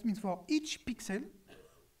that means for each pixel,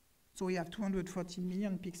 so we have 240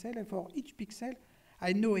 million pixels, and for each pixel,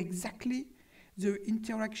 I know exactly the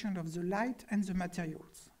interaction of the light and the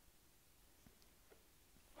materials.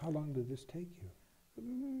 How long did this take you?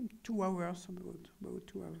 2 hours, about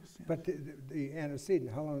 2 hours. Yeah. But the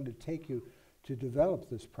antecedent, how long did it take you to develop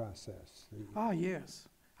this process? Yes.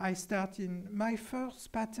 My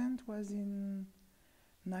first patent was in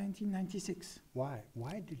 1996. Why?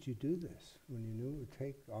 Why did you do this when you knew it would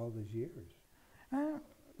take all these years?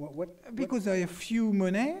 Because I have few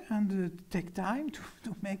money and take time to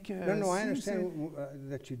make. No, I understand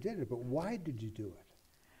that you did it, but why did you do it?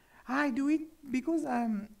 I do it because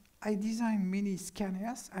I design many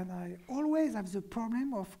scanners, and I always have the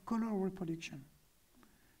problem of color reproduction.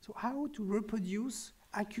 So how to reproduce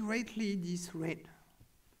accurately this red?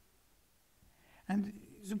 And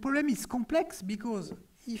the problem is complex because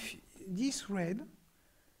if this red,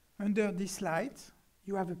 under this light,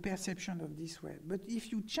 you have a perception of this red. But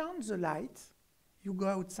if you change the light, you go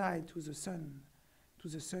outside to the sun to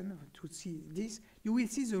see this, you will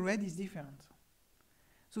see the red is different.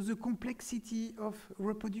 So the complexity of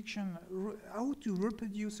reproduction, how to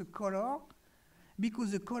reproduce a color,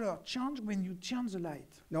 because the color changes when you change the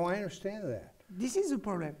light. No, I understand that. This is the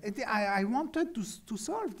problem. I wanted to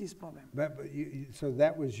solve this problem. But so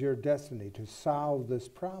that was your destiny, to solve this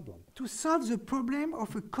problem. To solve the problem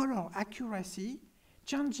of a color accuracy,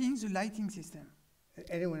 changing the lighting system.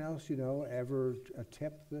 Anyone else you know ever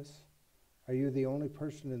attempt this? Are you the only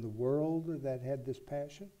person in the world that had this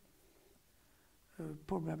passion?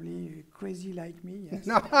 Probably crazy like me, yes.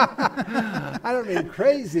 No, I don't mean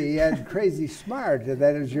crazy and crazy smart.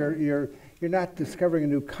 That is, you're not discovering a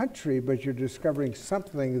new country, but you're discovering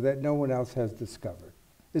something that no one else has discovered.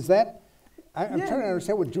 Is that? I'm trying to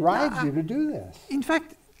understand what drives you to do this. In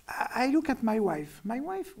fact, I look at my wife. My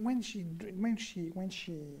wife, when she go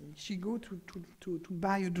to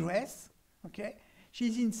buy a dress, okay,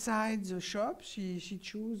 she's inside the shop. She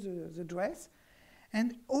chooses the dress,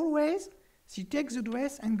 and always she takes the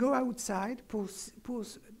dress and go outside to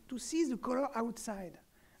see the color outside.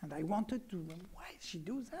 And I wanted to, why she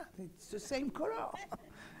do that? It's the same color,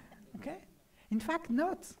 okay? In fact,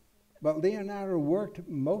 not. But Leonardo worked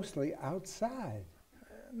mostly outside.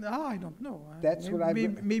 No, I don't know. That's what I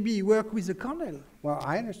maybe he worked with a candle. Well,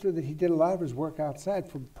 I understood that he did a lot of his work outside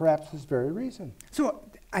for perhaps this very reason.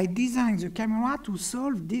 So I designed the camera to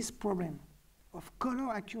solve this problem of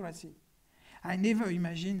color accuracy. I never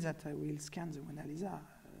imagined that I will scan the Mona Lisa.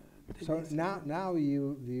 So now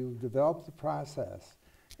you developed the process,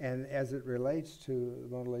 and as it relates to the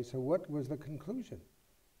Mona Lisa, what was the conclusion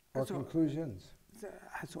or conclusions?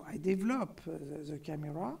 So I developed the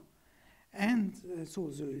camera, and so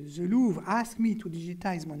the Louvre asked me to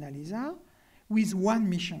digitize Mona Lisa with one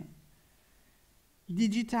mission.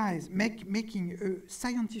 Digitize, making a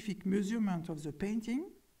scientific measurement of the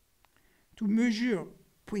painting to measure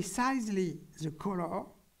precisely the color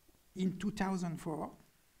in 2004,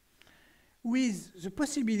 with the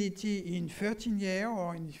possibility in 13 years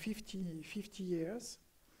or in 50 years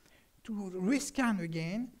to rescan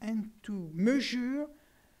again and to measure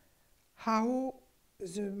how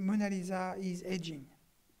the Mona Lisa is aging,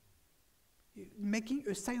 making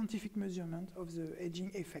a scientific measurement of the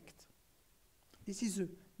aging effect. This is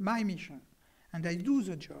my mission, and I do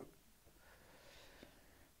the job.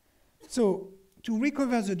 So, to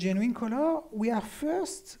recover the genuine color, we have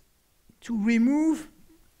first to remove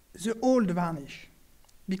the old varnish,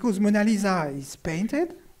 because Mona Lisa is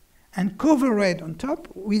painted and covered on top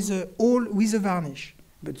with a varnish.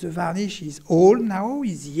 But the varnish is old now,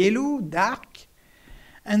 is yellow, dark,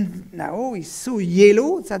 and now it's so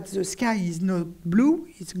yellow that the sky is not blue,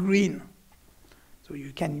 it's green. So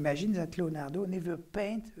you can imagine that Leonardo never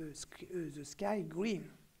painted the sky green.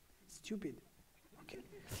 Stupid. Okay.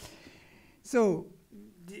 So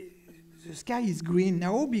the sky is green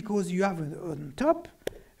now because you have on top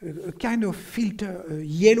a kind of filter, a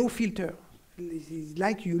yellow filter. It's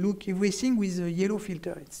like you look everything with a yellow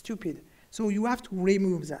filter. It's stupid. So you have to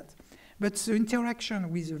remove that. But the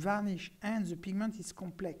interaction with the varnish and the pigment is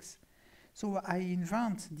complex. So I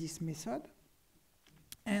invent this method,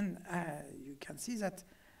 and you can see that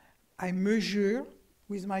I measure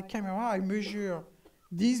with my camera, I measure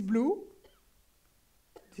this blue.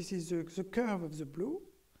 This is the curve of the blue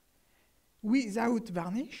without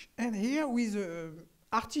varnish, and here with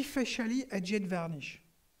artificially edged varnish.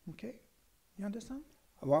 Okay, you understand?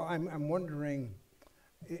 Well, I'm wondering,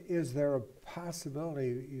 is there a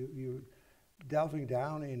possibility, you delving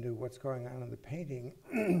down into what's going on in the painting,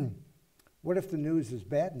 what if the news is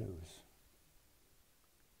bad news?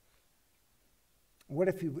 What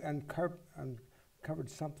if you uncovered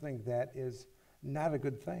something that is not a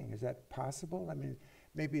good thing? Is that possible? I mean,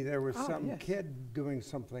 maybe there was some kid doing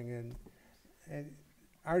something, and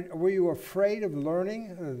were you afraid of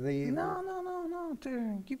learning No.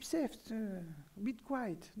 Keep safe. Be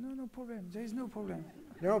quiet. No problem. There is no problem.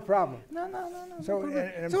 No problem. No.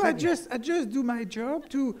 So I just do my job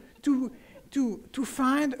to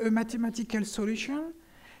find a mathematical solution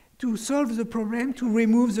to solve the problem, to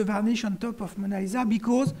remove the varnish on top of Mona Lisa,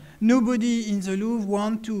 because nobody in the Louvre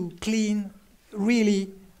wants to clean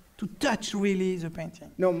really, to touch really the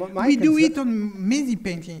painting. No, we do it on many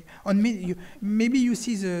paintings. Maybe you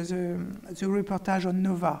see the reportage on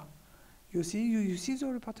Nova. You see the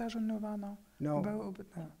reportage on Nova now? No.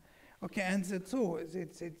 Okay, and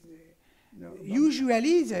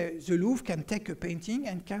usually the Louvre can take a painting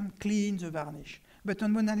and can clean the varnish. But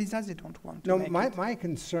on Mona Lisa, they don't want to. No, my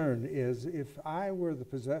concern is if I were the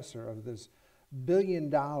possessor of this $1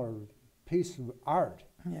 billion piece of art.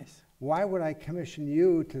 Yes. Why would I commission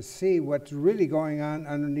you to see what's really going on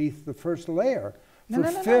underneath the first layer?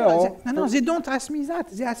 No, they don't ask me that.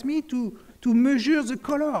 They ask me to measure the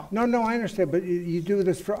color. No, I understand, but you do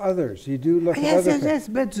this for others. You do look at Yes, other yes,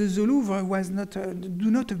 but the Louvre was not, do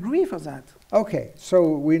not agree for that. Okay, so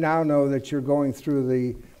we now know that you're going through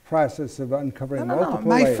the process of uncovering multiple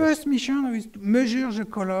My layers. first mission is to measure the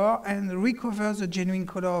color and recover the genuine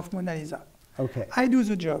color of Mona Lisa. Okay. I do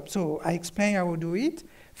the job, so I explain how to do it.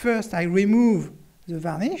 First, I remove the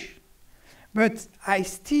varnish, but I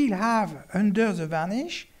still have under the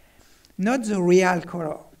varnish not the real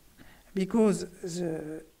color, because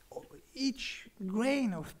each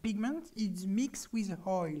grain of pigment is mixed with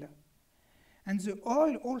oil, and the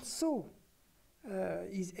oil also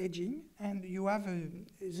is aging, and you have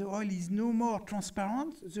the oil is no more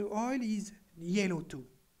transparent. The oil is yellow too.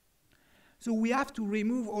 So we have to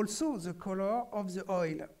remove also the color of the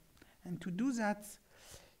oil, and to do that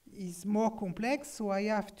is more complex. So I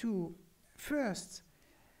have to first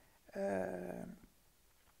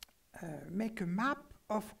make a map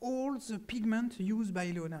of all the pigment used by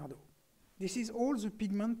Leonardo. This is all the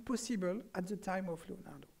pigment possible at the time of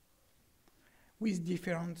Leonardo, with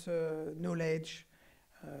different knowledge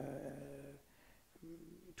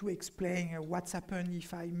to explain what's happened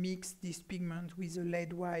if I mix this pigment with a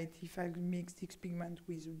lead white, if I mix this pigment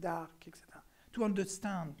with a dark, etc., to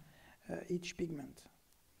understand each pigment.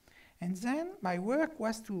 And then my work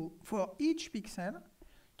was to, for each pixel,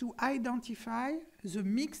 to identify the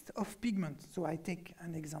mix of pigment. So I take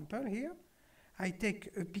an example here. I take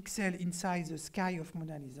a pixel inside the sky of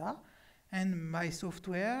Mona Lisa, and my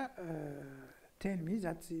software tell me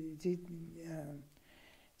that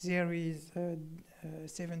there is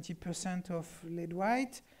 70% of lead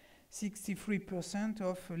white, 63%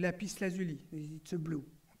 of lapis lazuli. It's a blue.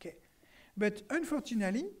 Okay, but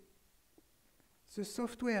unfortunately, the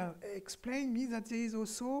software explained me that there is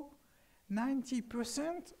also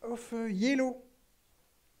 90% of yellow.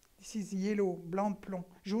 This is yellow, blanc de plomb,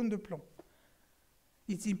 jaune de plomb.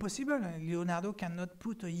 It's impossible. Leonardo cannot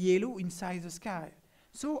put a yellow inside the sky.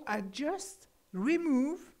 So I just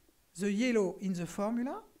remove the yellow in the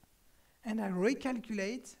formula, and I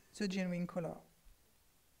recalculate the genuine color.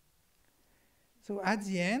 So at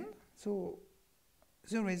the end, so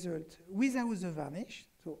the result without the varnish,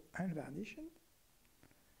 so unvarnished,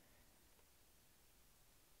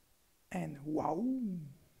 and wow,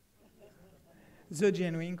 the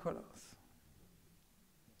genuine colors.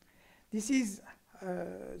 This is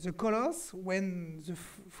the colors when the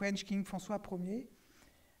French King François Ier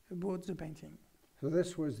bought the painting. So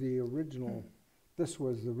this was the original, this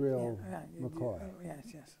was the real McCoy. Yes,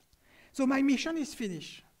 yes. So my mission is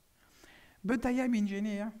finished, but I am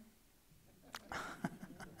engineer.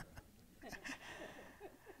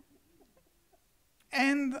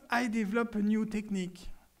 And I develop a new technique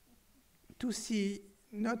to see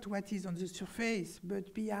not what is on the surface,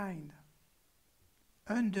 but behind,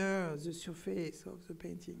 under the surface of the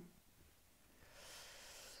painting.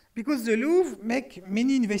 Because the Louvre make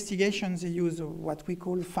many investigations. They use what we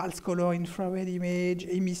call false color infrared image,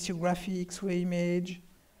 emissography X-ray image,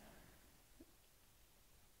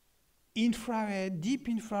 infrared, deep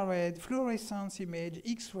infrared, fluorescence image,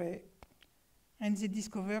 X-ray, and they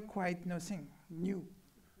discover quite nothing new.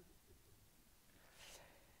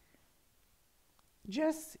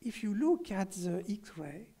 Just if you look at the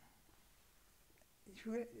X-ray,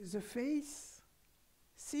 the face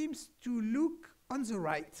seems to look on the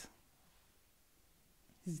right.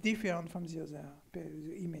 It's different from the other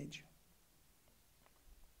image.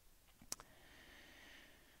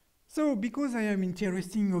 So because I am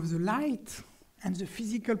interested of the light and the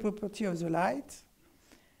physical property of the light,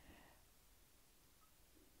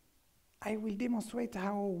 I will demonstrate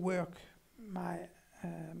how work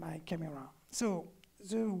my camera. So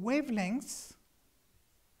the wavelengths,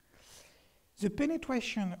 the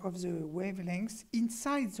penetration of the wavelengths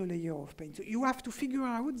inside the layer of paint. So you have to figure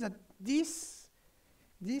out that this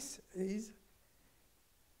is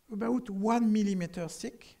about 1 millimeter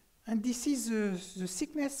thick, and this is the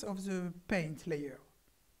thickness of the paint layer,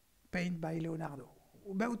 paint by Leonardo,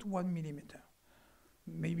 about 1 millimeter,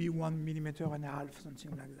 maybe 1 millimeter and a half,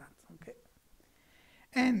 something like that. Okay,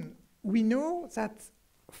 and we know that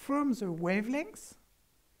from the wavelengths,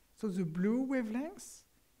 so the blue wavelengths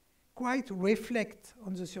quite reflect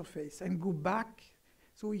on the surface and go back.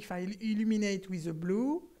 So if I illuminate with the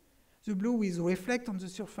blue will reflect on the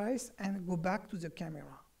surface and go back to the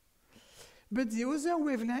camera. But the other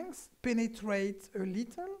wavelengths penetrate a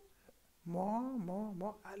little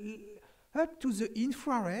more, up to the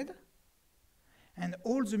infrared, And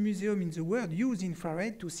all the museums in the world use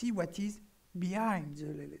infrared to see what is behind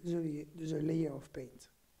the layer of paint.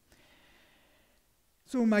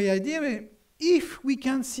 So my idea, if we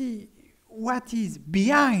can see what is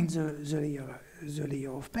behind the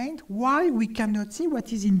layer of paint, why we cannot see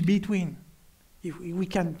what is in between? If we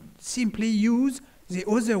can simply use the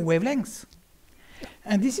other wavelengths.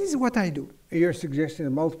 And this is what I do. You're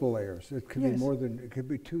suggesting multiple layers. It could be Yes. more than, it could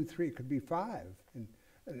be 2, 3, it could be 5.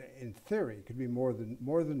 In theory, it could be more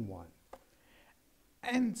than one.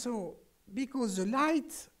 And so, because the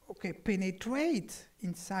light, penetrate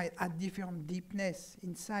inside at different deepness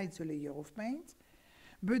inside the layer of paint,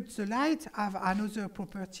 but the light have another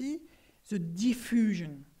property, the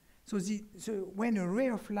diffusion. So when a ray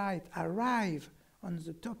of light arrives on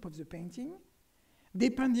the top of the painting,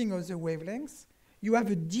 depending on the wavelengths, you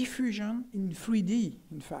have a diffusion in 3D,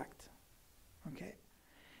 in fact. Okay?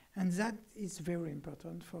 And that is very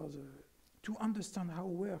important to understand how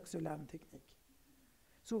works the lamp technique.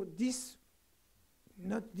 So this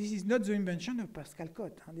is not the invention of Pascal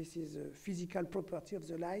Cotte. This is a physical property of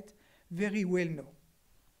the light, very well known.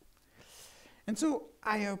 And so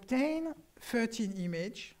I obtain 13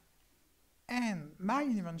 images, and my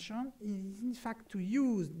invention is in fact to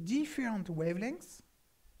use different wavelengths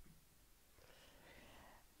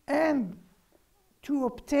and to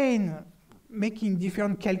obtain, making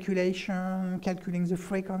different calculations, calculating the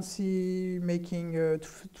frequency, making a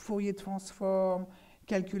Fourier transform,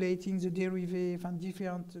 calculating the derivative and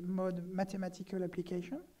different mathematical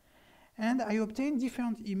application. And I obtain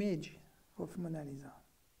different images of Mona Lisa.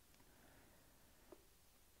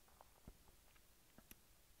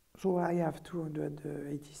 So I have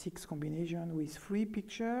 286 combinations with 3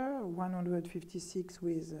 pictures, 156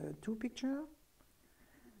 with 2 pictures.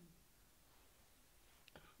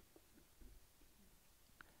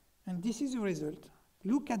 And this is the result.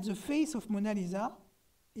 Look at the face of Mona Lisa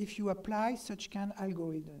if you apply such kind of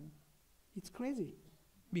algorithm. It's crazy,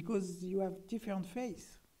 because you have different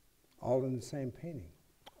face. All in the same painting.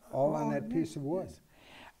 All on that piece of wood. Yes.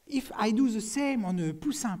 If I do the same on a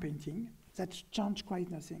Poussin painting, that changes quite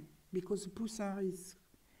nothing, because Poussin is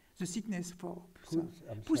the thickness for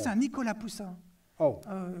Poussin, Nicolas Poussin,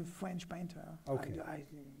 French painter. Okay.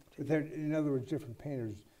 In other words, different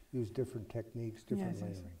painters use different techniques, different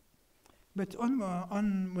layering. Yes. But on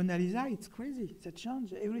Mona Lisa, it's crazy. That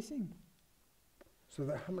changes everything. So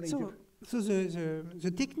how many? So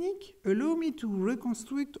the technique allows me to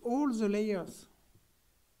reconstruct all the layers.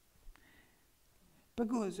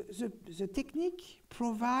 Because the technique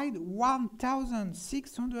provides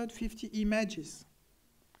 1,650 images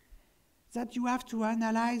that you have to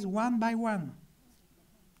analyze one by one.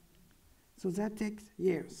 So that takes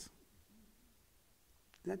years.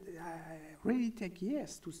 That really takes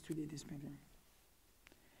years to study this painting.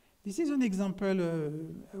 This is an example.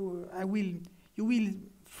 I will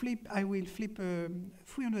flip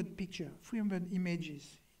 300 pictures, 300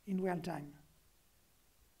 images in real time.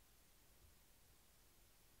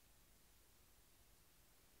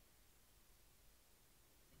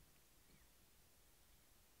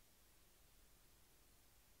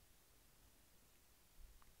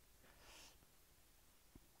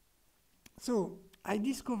 So I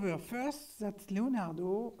discovered first that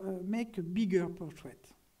Leonardo make a bigger portrait.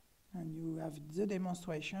 And you have the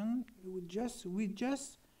demonstration with just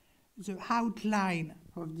the outline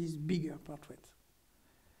of this bigger portrait.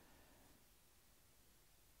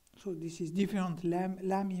 So this is different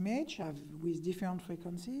lamp image with different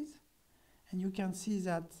frequencies. And you can see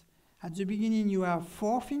that at the beginning you have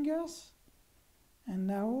 4 fingers, and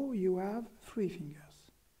now you have 3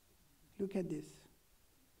 fingers. Look at this.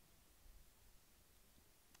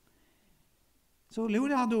 So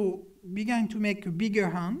Leonardo began to make a bigger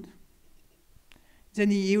hand.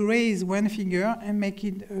 Then he erased 1 finger and make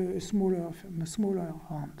it a smaller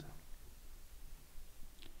hand.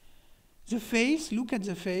 The face, look at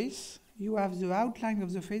the face. You have the outline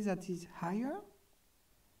of the face that is higher.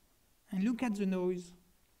 And look at the nose.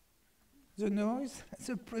 The nose,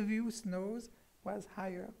 the previous nose was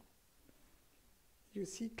higher. You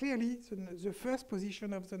see clearly the first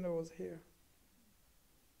position of the nose here.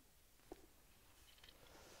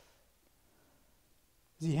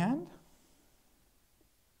 The hand.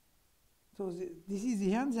 So this is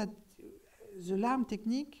the hand that the lamp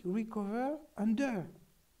technique recover under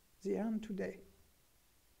the hand today.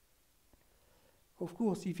 Of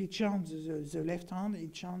course, if it changes the left hand,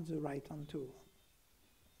 it changes the right hand too.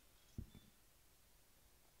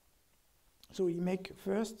 So he make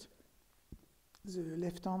first the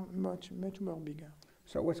left hand much more bigger.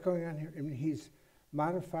 So what's going on here? I mean, he's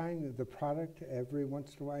modifying the product every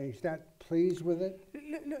once in a while? He's not pleased with it?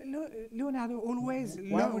 Leonardo always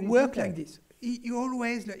Why would he do work that? like this. He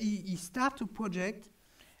always he start a project,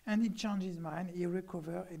 and he change his mind. He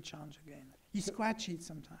recover and change again. He scratch it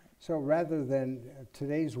sometimes. So rather than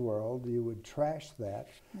today's world, you would trash that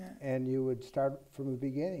Yeah. and you would start from the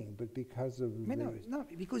beginning. But because of No,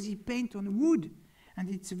 because he paint on wood, and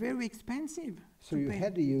it's very expensive. so to you paint.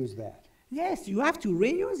 had to use that. Yes, you have to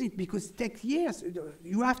reuse it because it takes years.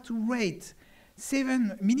 You have to wait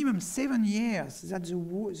minimum 7 years that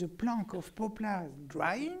the plank of poplar is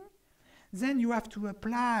drying. Then you have to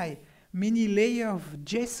apply many layers of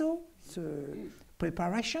gesso. It's a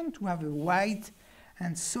preparation to have a white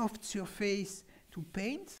and soft surface to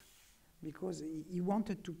paint, because he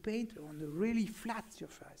wanted to paint on a really flat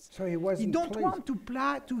surface. So he wasn't You don't pleased. want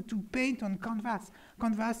to paint on canvas.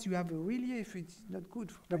 Canvas, you have a relief. It's not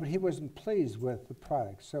good for No, but he wasn't pleased with the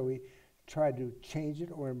product, so he tried to change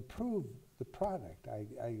it or improve the product.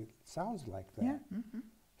 Sounds like that. Yeah. Mm-hmm.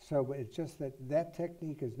 So but it's just that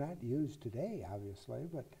technique is not used today, obviously,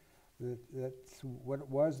 but that's what it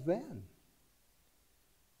was then.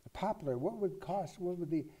 Popular. What would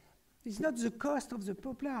the It's not the cost of the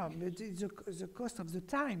poplar, but it's the cost of the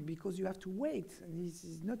time, because you have to wait. And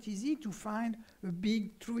it's not easy to find a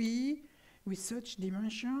big tree with such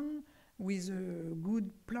dimension, with a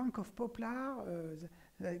good plank of poplar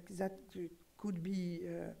that could be,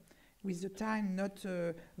 with the time, not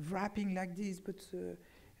wrapping like this, but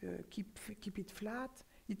keep it flat.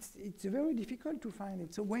 It's very difficult to find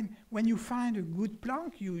it. So when you find a good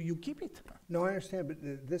plank, you keep it. No, I understand,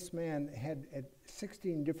 but this man had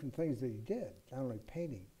 16 different things that he did, not only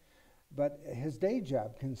painting. But his day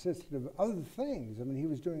job consisted of other things. I mean, he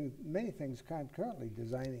was doing many things concurrently,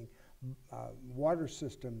 designing water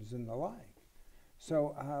systems and the like.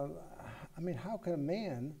 So, I mean, how can a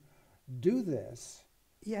man do this?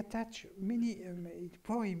 He attached many,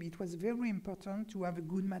 for him it was very important to have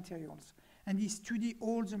good materials. And he studied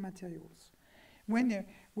all the materials. When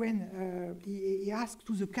he asked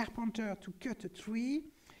to the carpenter to cut a tree,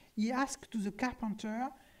 he asked to the carpenter,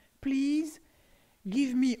 please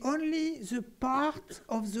give me only the part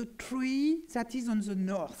of the tree that is on the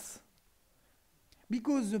north.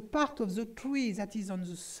 Because the part of the tree that is on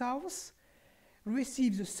the south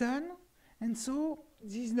receives the sun, and so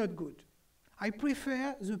this is not good. I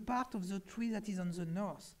prefer the part of the tree that is on the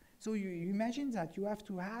north. So you imagine that you have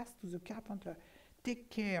to ask to the carpenter,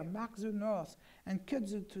 take care, mark the north, and cut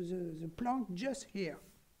the plank just here.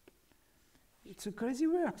 It's a crazy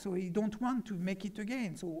work, so he don't want to make it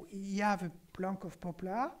again. So he have a plank of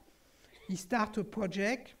poplar, he start a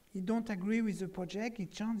project, he don't agree with the project, he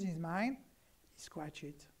change his mind, he scratch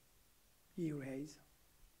it, he erase,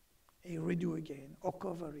 he redo again, or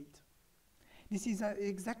cover it. This is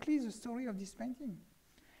exactly the story of this painting.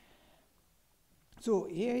 So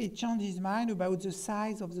here he changed his mind about the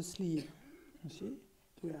size of the sleeve. You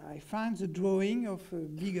see? I find the drawing of a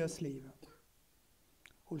bigger sleeve.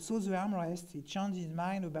 Also the armrest, he changed his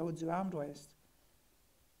mind about the armrest.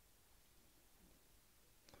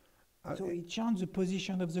 So he changed the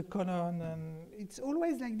position of the column, and it's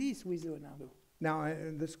always like this with Leonardo. Now,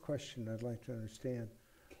 this question I'd like to understand.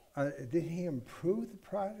 Did he improve the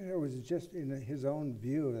product, or was it just in his own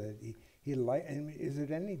view that he liked? I mean, is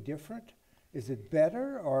it any different? Is it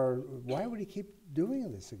better, or why would he keep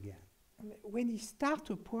doing this again? When he starts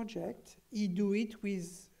a project, he do it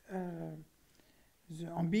with the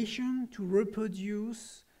ambition to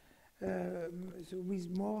reproduce with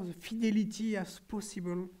more fidelity as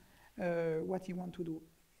possible what he wants to do.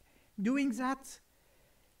 Doing that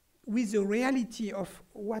with the reality of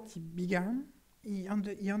what he began, he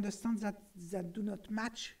understands that do not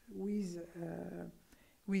match with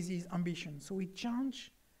his ambition. So he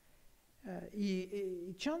changed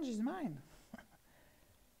his mind.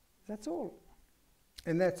 That's all.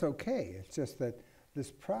 And that's okay. It's just that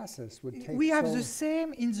this process would take We have the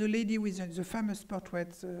same in the lady with the famous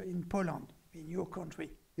portrait in Poland, in your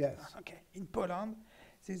country. Yes. Okay. In Poland,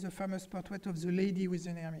 there's a famous portrait of the lady with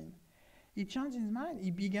an ermine. He changed his mind.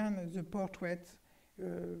 He began the portrait,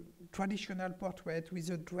 traditional portrait with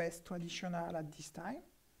a dress traditional at this time.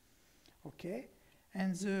 Okay.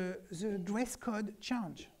 And the dress code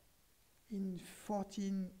changed in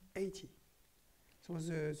 1480. So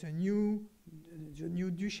the new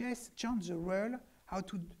duchess changed the rule how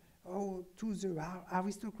to the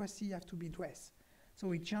aristocracy have to be dressed.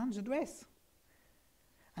 So he changed the dress.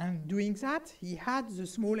 And doing that, he had the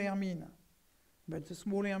small ermine. But the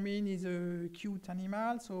small ermine is a cute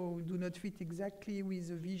animal, so do not fit exactly with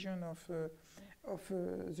the vision of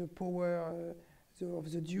the power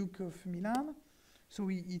of the Duke of Milan. So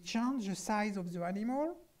he changed the size of the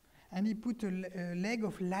animal, and he put a leg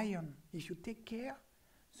of lion. If you take care,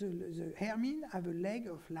 the Hermine have a leg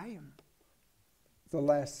of lion. The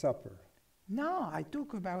Last Supper. No, I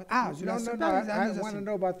talk about the No, Last no, Supper no. is I another want to thing.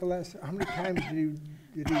 know about the last. How many times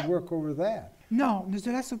did he work over that? No,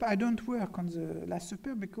 the Last Supper. I don't work on the Last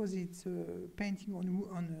Supper because it's painting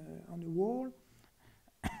on a wall,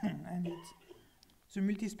 and the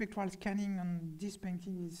multispectral scanning on this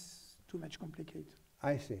painting is too much complicated.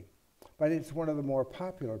 I see. But it's one of the more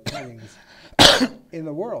popular paintings in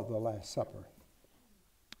the world, The Last Supper.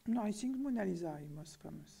 No, I think Mona Lisa is most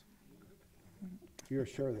famous. You're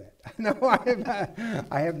sure of that? No,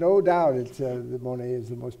 I have no doubt it's the Monet is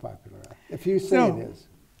the most popular. If you say So, it is.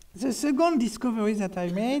 The second discovery that I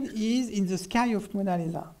made is in the sky of Mona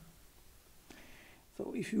Lisa.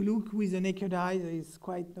 So if you look with the naked eye, there is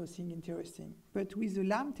quite nothing interesting. But with the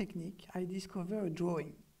LAM technique, I discover a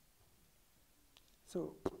drawing.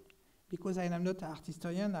 So, because I am not an art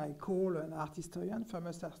historian, I call an art historian,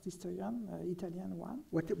 famous art historian, Italian one.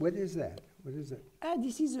 What is that? What is it?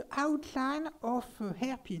 This is the outline of a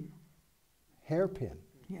hairpin. Hairpin.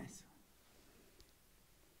 Yes.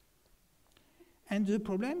 And the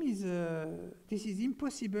problem is, this is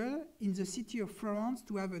impossible in the city of Florence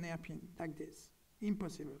to have an hairpin like this.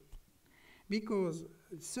 Impossible. Because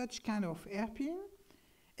such kind of hairpin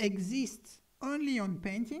exists only on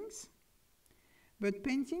paintings, but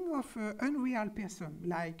painting of unreal person,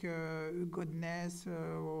 like a godness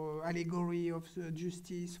or allegory of the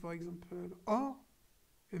justice, for example, or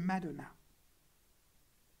a Madonna.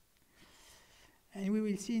 And we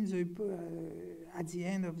will see in the, at the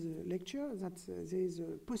end of the lecture that there is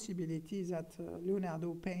a possibility that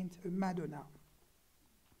Leonardo paint a Madonna.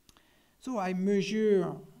 So I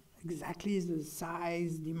measure exactly the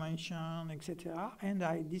size, dimension, etc., and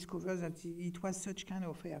I discover that it was such kind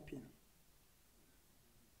of hairpin.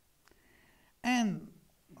 And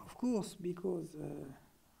of course, because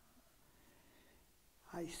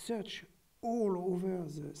I search all over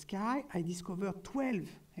the sky, I discover 12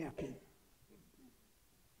 hairpins.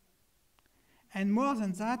 And more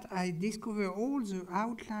than that, I discover all the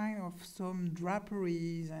outline of some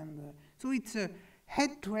draperies, and so it's a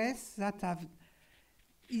headdress that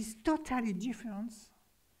is totally different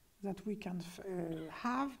that we can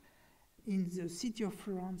have in the city of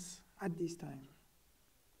Florence at this time.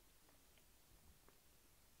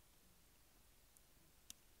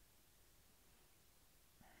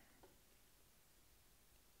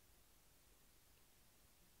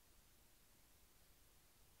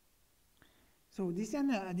 So this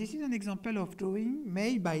is an example of drawing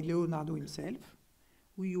made by Leonardo himself.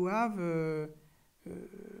 You have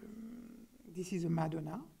this is a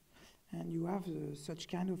Madonna, and you have such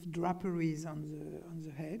kind of draperies on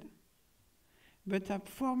the head. But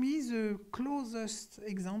for me, the closest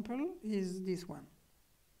example is this one.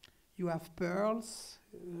 You have pearls,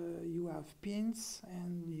 you have pins,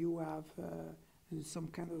 and you have some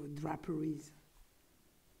kind of draperies.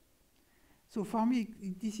 So for me,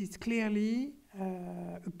 this is clearly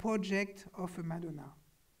a project of a Madonna.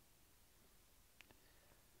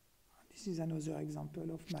 This is another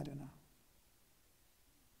example of Madonna.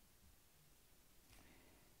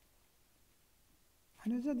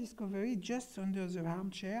 Another discovery, just under the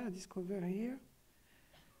armchair, I discover here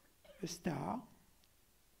a star.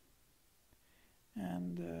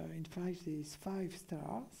 And in fact, there's 5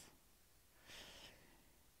 stars.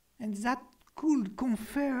 And that could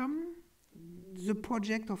confirm the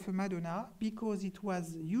project of a Madonna, because it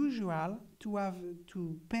was usual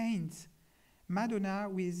to paint Madonna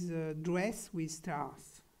with a dress with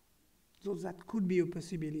stars. So that could be a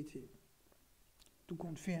possibility to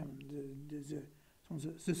confirm the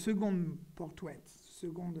second portrait,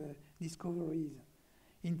 second discoveries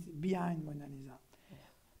behind Mona Lisa.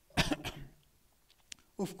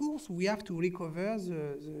 Of course, we have to recover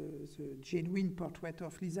the genuine portrait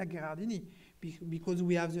of Lisa Gherardini, because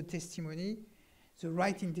we have the testimony, the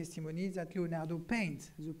writing testimony that Leonardo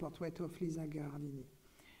paints the portrait of Lisa Gherardini.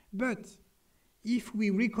 But if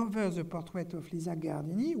we recover the portrait of Lisa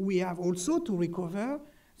Gherardini, we have also to recover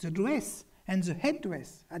the dress and the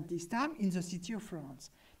headdress at this time in the city of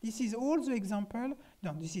Florence. This is all the example,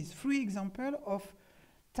 no, this is 3 examples of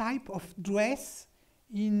type of dress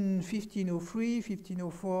in 1503,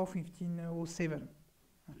 1504, 1507,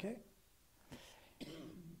 okay?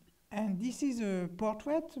 And this is a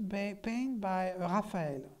portrait painted by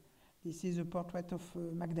Raphael. This is a portrait of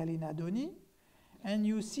Magdalena Doni. And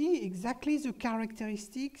you see exactly the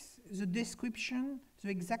characteristics, the description, the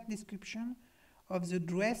exact description of the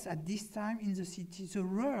dress at this time in the city, the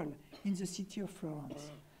role in the city of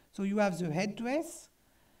Florence. So you have the headdress,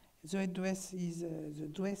 The headdress is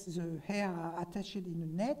the hair are attached in a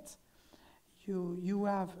net. You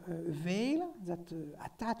have a veil that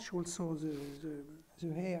attach also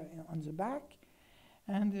the hair on the back,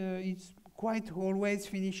 and it's quite always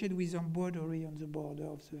finished with embroidery on the border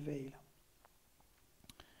of the veil.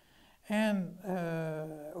 And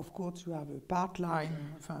of course you have a part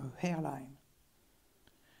line, a hairline.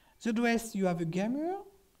 The dress, you have a gamure.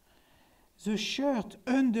 The shirt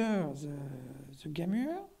under the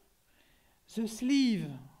gamure. The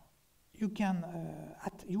sleeve, you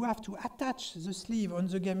have to attach the sleeve on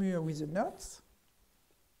the gamure with the knots,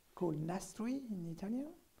 called nastri in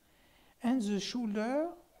Italian. And the shoulder,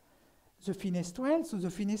 the finestrelle. So the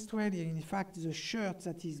finestrelle is in fact the shirt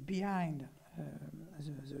that is behind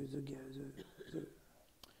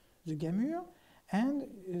the gamure, and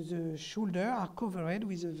the shoulder are covered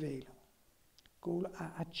with a veil called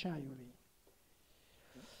acciaioli.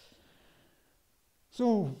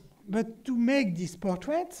 So, but to make this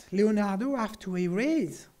portrait, Leonardo have to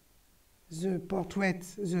erase the portrait,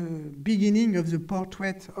 the beginning of the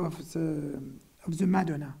portrait of the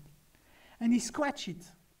Madonna, and he scratched it.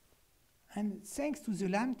 And thanks to the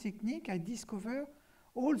lamp technique, I discovered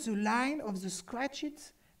all the line of the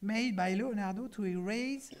scratches made by Leonardo to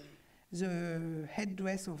erase the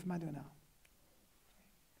headdress of Madonna.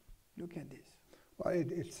 Look at this. Well,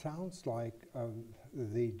 it sounds like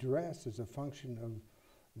the dress is a function of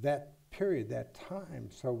that period, that time.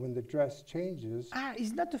 So when the dress changes...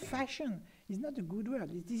 It's not a fashion. It's not a good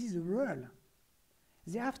word. This is a rule.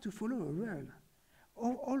 They have to follow a rule.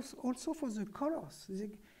 Also for the colors.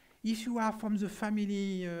 If you are from the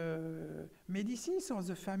family Medicis or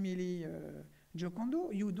the family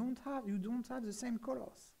Giocondo, you don't have the same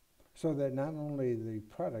colors. So that not only the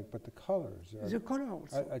product, but the colors the color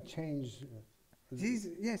also. A change.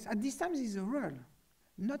 Yes, at this time this is a rule,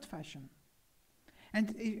 not fashion.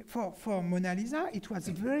 And for Mona Lisa, it was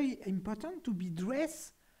very important to be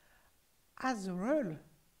dressed as a rule,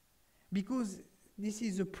 because this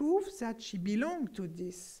is a proof that she belonged to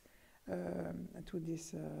this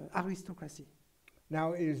aristocracy.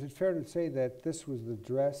 Now, is it fair to say that this was the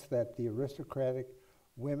dress that the aristocratic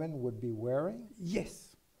women would be wearing?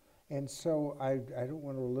 Yes. And so I don't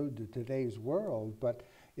want to allude to today's world, but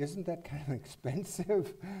isn't that kind of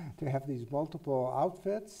expensive to have these multiple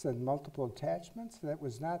outfits and multiple attachments? That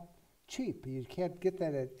was not cheap. You can't get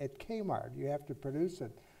that at Kmart. You have to produce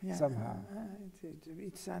it somehow.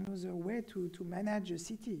 It's another way to manage a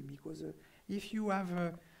city, because if you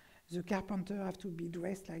have the carpenter have to be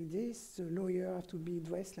dressed like this, the lawyer have to be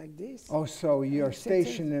dressed like this. Oh, so your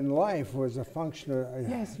station in life was a function of...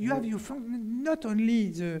 Yes, you have your function, not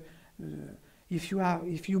only if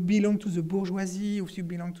you belong to the bourgeoisie, if you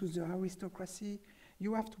belong to the aristocracy,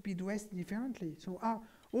 you have to be dressed differently. So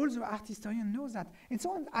all the art historians know that. And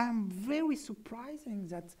so I'm very surprising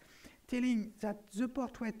that telling that the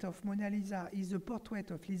portrait of Mona Lisa is the portrait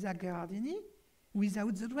of Lisa Gherardini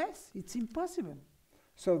without the dress. It's impossible.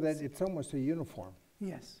 So that it's almost a uniform.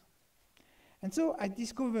 Yes. And so I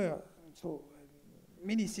discover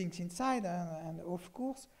many things inside, and of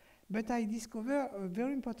course, but I discover a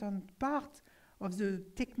very important part of the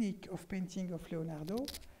technique of painting of Leonardo,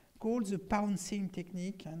 called the pouncing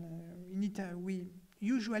technique. And we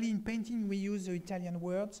usually in painting we use the Italian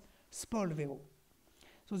words spolvero.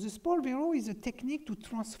 So the spolvero is a technique to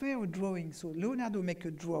transfer a drawing. So Leonardo make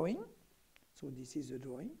a drawing. So this is a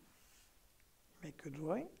drawing. Make a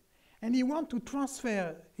drawing, and he want to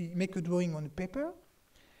transfer. He make a drawing on paper,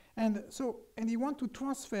 and he want to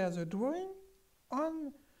transfer the drawing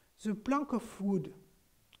on the plank of wood,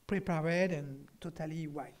 prepared and totally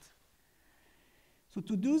white. So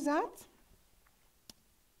to do that,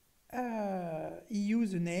 he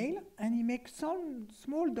use a nail and he makes some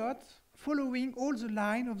small dots following all the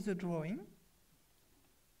line of the drawing.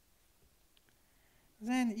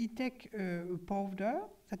 Then he take a powder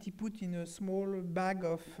that he put in a small bag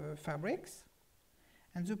of fabrics,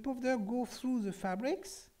 and the powder go through the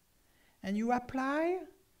fabrics, and you apply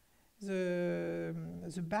the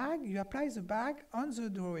bag on the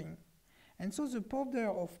drawing, and so the powder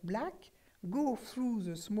of black go through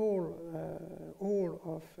the small hole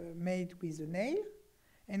of made with a nail,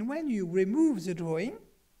 and when you remove the drawing,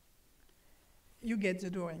 you get the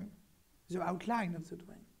drawing, the outline of the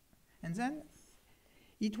drawing, and then.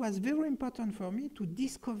 It was very important for me to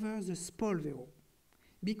discover the spolvero,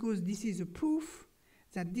 because this is a proof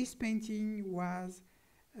that this painting was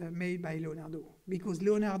made by Leonardo, because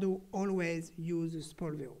Leonardo always used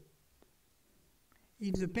spolvero.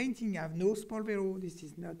 If the painting have no spolvero, this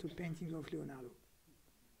is not a painting of Leonardo.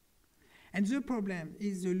 And the problem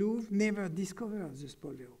is the Louvre never discovered the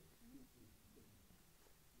spolvero.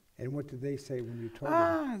 And what did they say when you told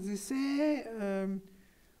them? They say,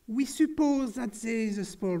 we suppose that there is a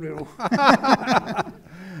small verrou.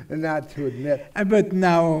 And not to admit. But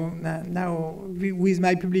now, with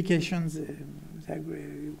my publications,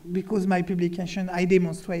 because my publication, I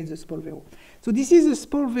demonstrate the small verrou. So this is a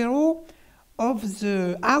small verrou of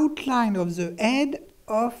the outline of the head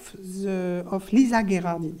of Lisa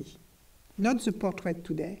Gherardini. Not the portrait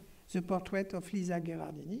today, the portrait of Lisa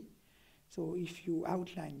Gherardini. So if you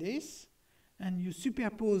outline this and you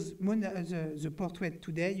superpose the portrait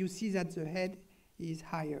today, you see that the head is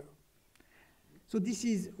higher. So this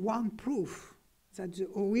is one proof that the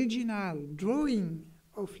original drawing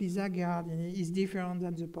of Lisa Gherardini is different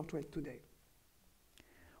than the portrait today.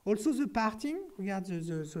 Also the parting, regard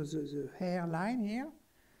the hairline here,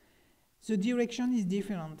 the direction is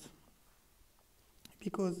different.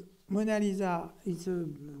 Because Mona Lisa is a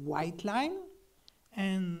white line,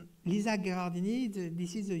 and Lisa Gherardini,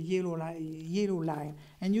 this is a yellow line.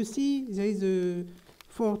 And you see there is a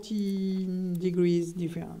 40 degrees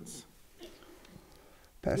difference.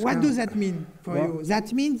 Pascal, what does that mean for well, you?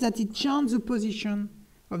 That means that it changes the position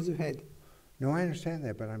of the head. No, I understand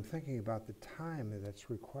that, but I'm thinking about the time that's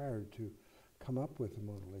required to come up with the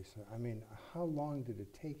Mona Lisa. I mean, how long did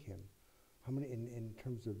it take him? How many, in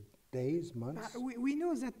terms of days, months? We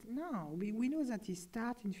know that, we know that he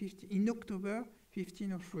started in October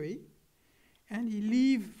 1503, and he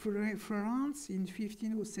left France in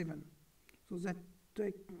 1507. So that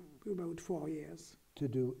took about 4 years. To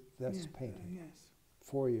do this painting? Yes.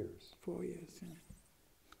 4 years? 4 years, yeah.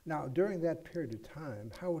 Now, during that period of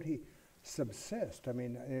time, how would he subsist? I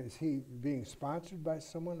mean, is he being sponsored by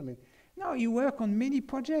someone? I mean, no, he worked on many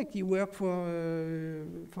projects. He worked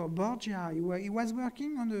for Borgia. He was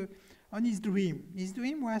working on his dream. His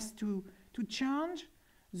dream was to change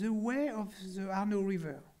the way of the Arno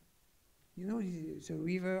River. You know, the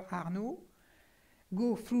river Arno,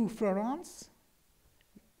 go through Florence,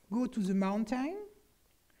 go to the mountain.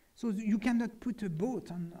 So you cannot put a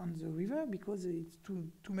boat on the river because it's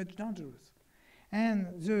too much dangerous.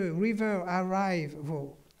 And the river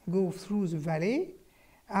go through the valley,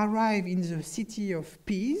 arrive in the city of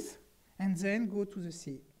Pise, and then go to the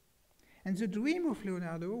sea. And the dream of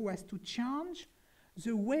Leonardo was to change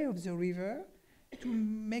the way of the river, to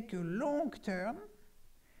make a long turn,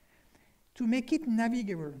 to make it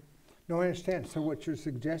navigable. no, I understand. So what you're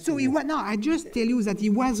suggesting So I just tell you that he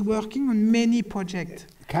was working on many projects.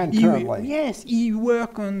 concurrently. Yes, he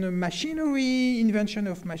worked on machinery, invention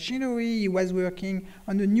of machinery. He was working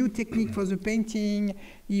on a new technique for the painting.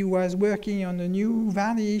 He was working on a new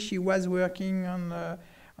varnish. He was working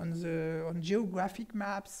on geographic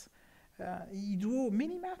maps. He drew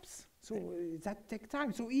many maps, so that takes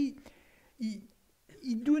time. So he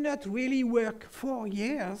do not really work 4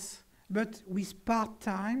 years, but with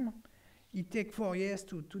part-time, it takes 4 years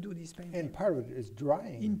to do this painting. And part of it is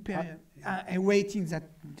drying. In period, and waiting that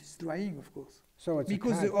it's drying, of course. So it's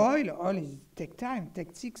because the oil is take time,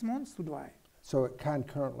 takes 6 months to dry. So it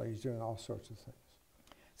concurrently is doing all sorts of things.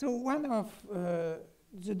 So one of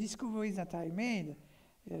the discoveries that I made,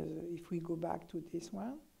 if we go back to this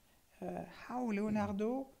one,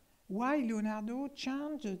 why Leonardo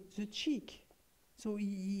changed the cheek. So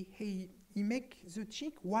he make the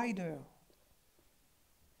cheek wider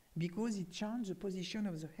because it changed the position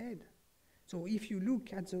of the head. So if you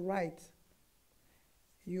look at the right,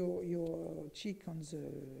 your cheek on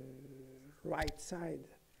the right side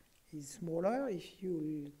is smaller. If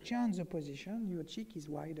you change the position, your cheek is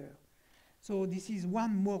wider. So this is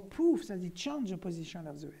one more proof that it changed the position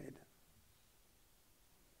of the head.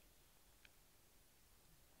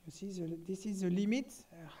 You see, this is the limit,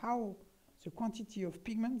 how the quantity of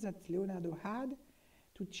pigment that Leonardo had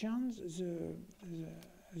to change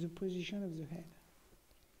the position of the head.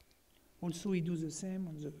 Also, he does the same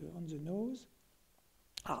on the nose.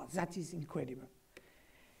 That is incredible.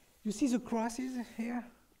 You see the crosses here?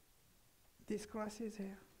 These crosses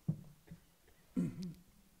here?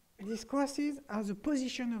 These crosses are the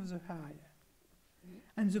position of the eye.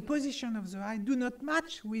 And the position of the eye do not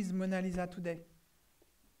match with Mona Lisa today.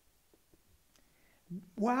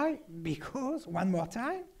 Why? Because, one more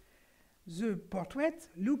time, the portrait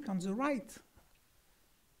look on the right.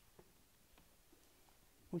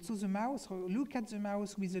 Also the mouth, look at the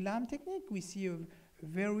mouth with the lamp technique. We see a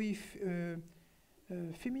very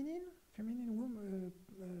feminine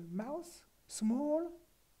mouth, small,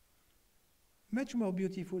 much more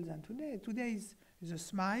beautiful than today. Today is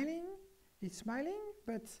smiling,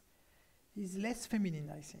 but is less feminine,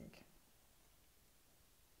 I think.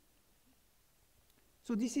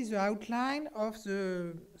 So this is the outline of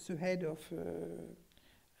the head of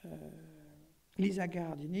Lisa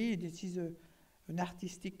Gherardini. This is an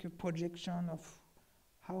artistic projection of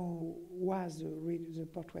how was the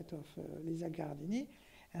portrait of Lisa Gherardini,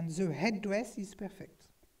 and the headdress is perfect.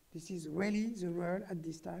 This is really the world at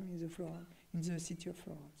this time in the city of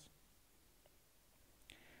Florence.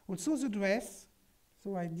 Also the dress,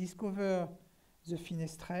 so I discover the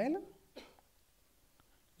fenestrelle,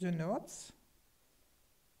 the knots,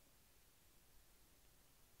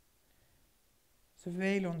 the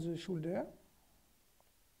veil on the shoulder.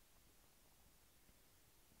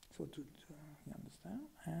 So you understand,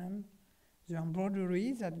 and the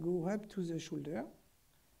embroidery that go up to the shoulder.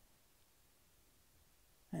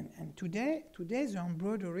 And today the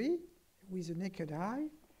embroidery, with the naked eye,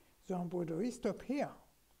 the embroidery stop here,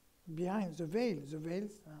 behind the veil. The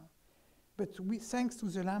veils, but thanks to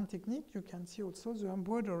the lamp technique, you can see also the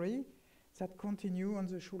embroidery that continue on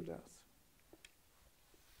the shoulders.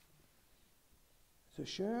 The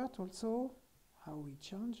shirt also, how we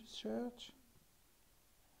change the shirt,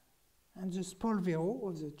 and the spolvero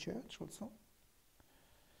of the church also.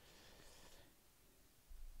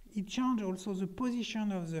 It changed also the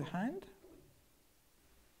position of the hand.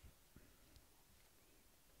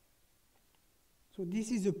 So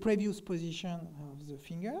this is the previous position of the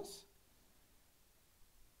fingers,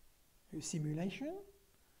 a simulation.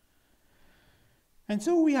 And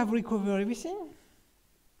so we have recovered everything.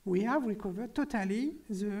 We have recovered totally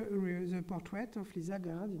the portrait of Lisa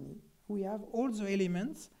Gherardini. We have all the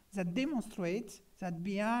elements that demonstrate that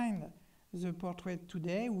behind the portrait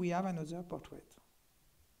today, we have another portrait.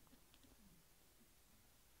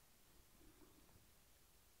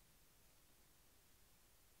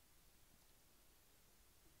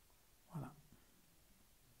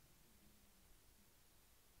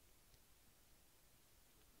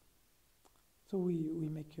 So we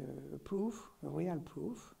make a proof, a real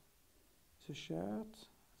proof, the shirt,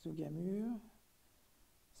 the gamure,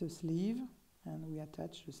 the sleeve, and we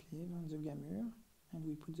attach the sleeve on the gamure, and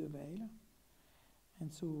we put the veil.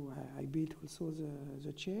 And so I built also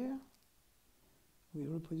the chair. We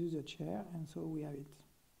reproduce the chair, and so we have it.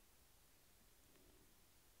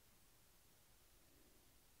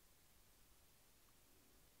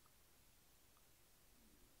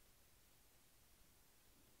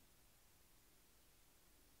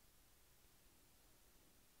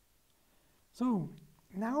 So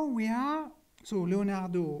now so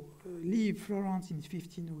Leonardo leave Florence in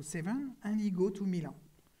 1507 and he go to Milan.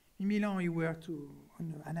 In Milan he worked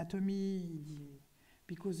on anatomy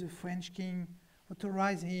because the French king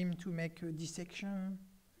authorized him to make a dissection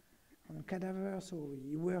on cadavers, so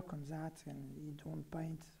he worked on that and he don't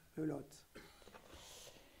paint a lot.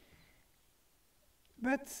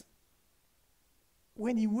 But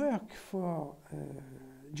when he worked for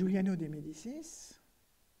Giuliano de Medicis,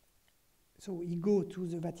 so he go to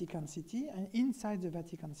the Vatican City, and inside the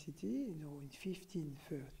Vatican City, in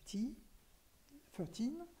 1513,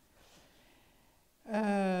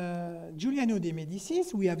 Giuliano de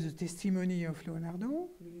Medicis, we have the testimony of Leonardo,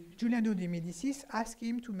 Giuliano de Medicis asked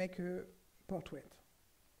him to make a portrait.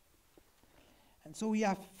 And so we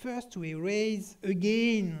have first to erase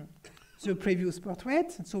again the previous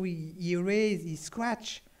portrait, and so he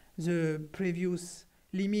scratched the previous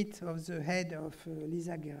limit of the head of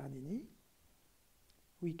Lisa Gherardini.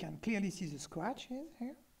 We can clearly see the scratches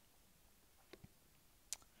here.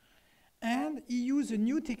 And he used a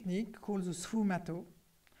new technique called the sfumato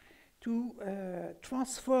to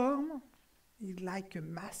transform, like a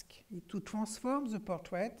mask, to transform the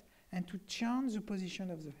portrait and to change the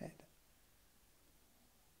position of the head.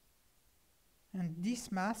 And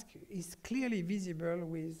this mask is clearly visible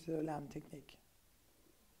with the lamp technique.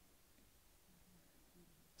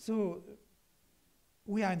 So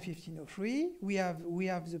we are in 1503. We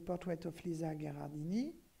have the portrait of Lisa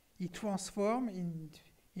Gherardini. He transformed in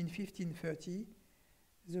 1530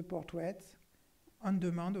 the portrait on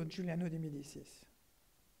demand of Giuliano de Medicis.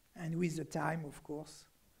 And with the time, of course,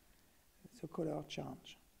 the color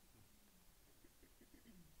change.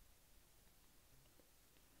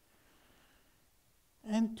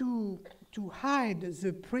 And to hide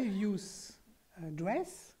the previous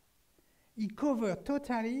dress, he covered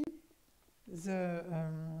totally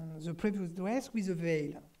the previous dress with a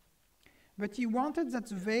veil. But he wanted that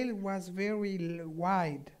the veil was very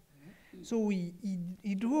wide. So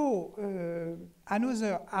he drew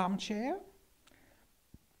another armchair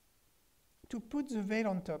to put the veil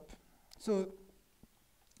on top. So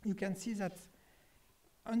you can see that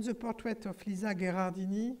on the portrait of Lisa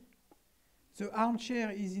Gherardini, the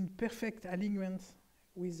armchair is in perfect alignment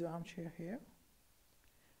with the armchair here.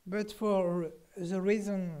 But for the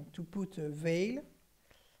reason to put a veil,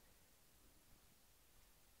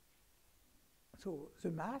 so the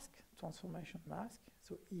mask, transformation mask,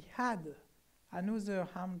 so he had another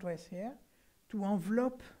arm dress here to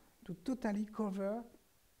envelop, to totally cover,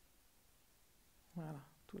 voilà,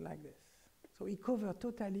 to like this. So he covered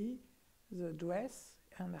totally the dress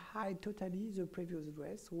and hide totally the previous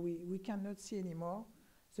dress. So we cannot see anymore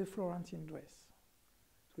the Florentine dress.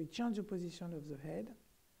 So we change the position of the head,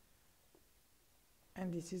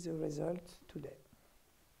 and this is the result today.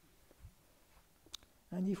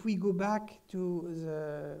 And if we go back to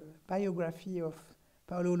the biography of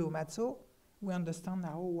Paolo Lomazzo, we understand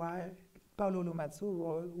now why Paolo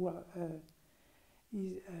Lomazzo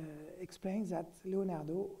explains that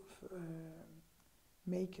Leonardo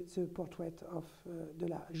make the portrait of de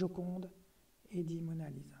la Joconde et di Mona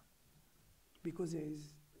Lisa, because there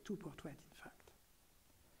is two portraits, in fact.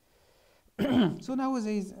 So now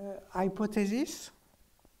there is a hypothesis.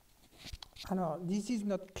 Alors, this is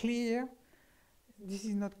not clear. This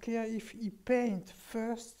is not clear if he paint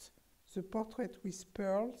first the portrait with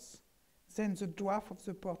pearls, then the dwarf of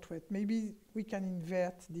the portrait. Maybe we can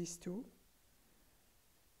invert these two.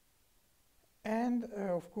 And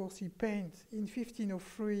of course, he paints in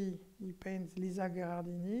 1503. He paints Lisa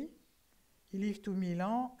Gherardini. He lived to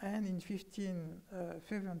Milan, and in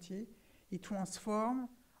 1570, he transformed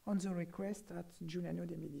on the request at Giuliano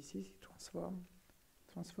de' Medici. He transformed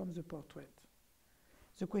the portrait.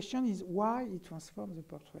 The question is why he transformed the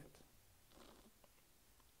portrait.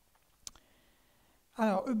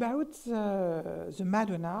 About the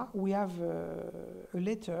Madonna, we have a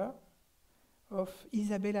letter of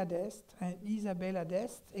Isabella d'Este, and Isabella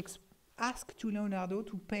d'Este asked to Leonardo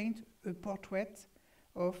to paint a portrait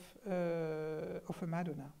of a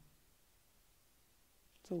Madonna.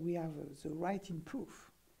 So we have the writing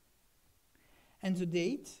proof. And the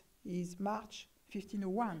date is March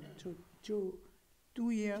 1501, so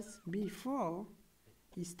 2 years before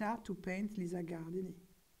he started to paint Lisa Gherardini.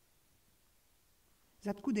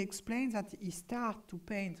 That could explain that he started to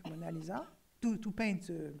paint Mona Lisa, to paint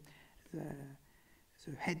the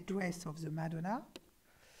headdress of the Madonna.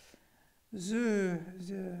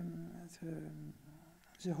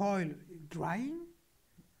 The oil drying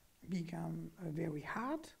became very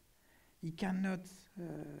hard. He cannot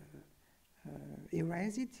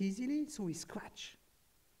erase it easily, so he scratched.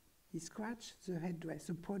 He scratched the headdress,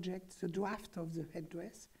 the project, the draft of the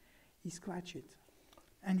headdress. He scratched it,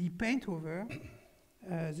 and he paint over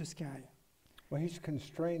the sky. Well, he's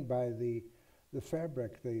constrained by the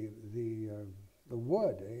fabric, the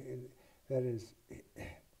wood. That is,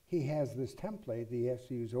 he has this template that he has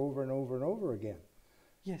to use over and over and over again.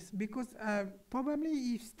 Yes, because probably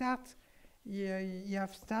he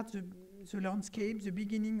have started the landscape, the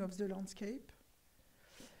beginning of the landscape.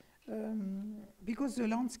 Because the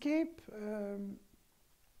landscape,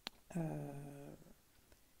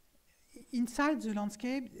 inside the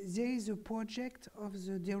landscape, there is a project of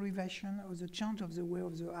the derivation of the change of the way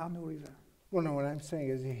of the Arno River. Well, no, what I'm saying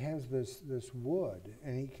is he has this wood,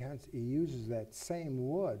 and he uses that same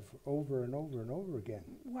wood for over and over and over again.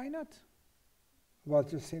 Why not? Well, it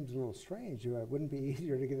just seems a little strange. It wouldn't be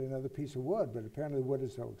easier to get another piece of wood, but apparently wood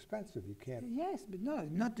is so expensive you can't. Yes, but no,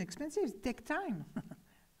 not expensive. It takes time.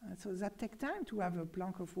 So that takes time to have a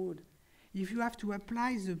plank of wood. If you have to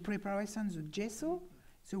apply the preparation, the gesso,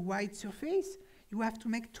 the white surface, you have to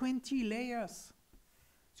make 20 layers.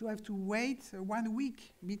 So you have to wait 1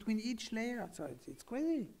 week between each layer. So it's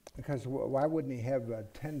crazy. Because why wouldn't he have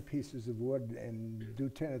 10 pieces of wood and do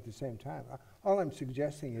 10 at the same time? All I'm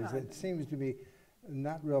suggesting is that it seems to be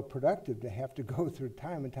not real productive to have to go through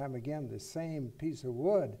time and time again the same piece of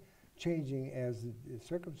wood, changing as the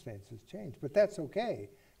circumstances change. But that's okay.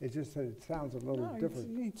 It's just that it sounds a little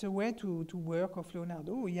different. It's a way to work of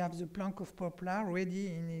Leonardo. He has the plank of poplar ready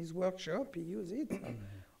in his workshop. He uses it.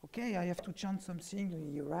 Okay, I have to change something.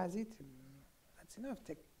 He erase it. That's enough.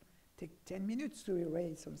 Take 10 minutes to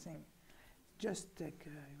erase something. Just take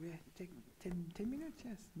 10 minutes.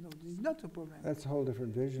 Yes. No, this is not a problem. That's a whole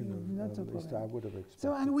different vision not of at least I would have expected.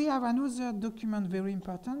 So, and we have another document very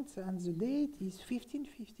important, and the date is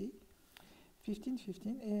 1550.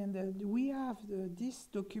 1515, and we have this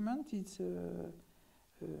document. It's a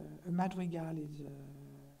madrigal. It's a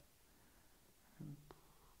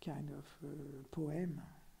kind of poem,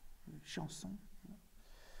 chanson.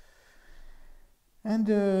 And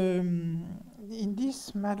in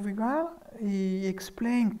this madrigal, he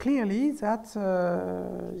explained clearly that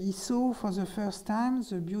he saw for the first time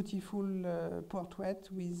the beautiful portrait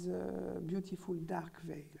with a beautiful dark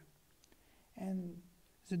veil. And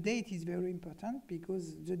the date is very important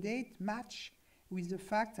because the date matches with the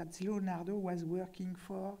fact that Leonardo was working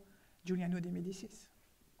for Giuliano de' Medici.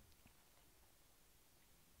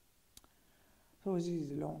 So this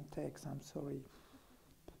is a long text, I'm sorry.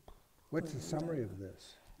 What's the summary of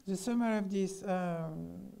this? The summary of this,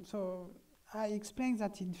 so I explained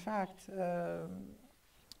that in fact,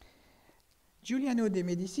 Giuliano de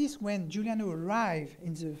Medicis, when Giuliano arrived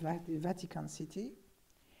in the Vatican City,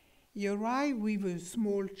 he arrived with a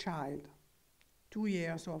small child, 2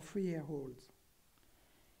 years or 3 years old.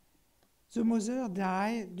 The mother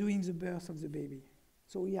died during the birth of the baby,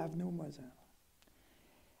 so he have no mother.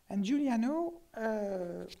 And Giuliano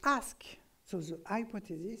asked, so the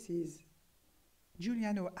hypothesis is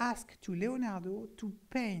Giuliano asked to Leonardo to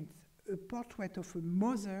paint a portrait of a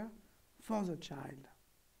mother for the child.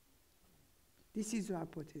 This is the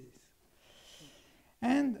hypothesis.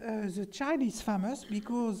 And the child is famous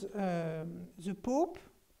because the Pope,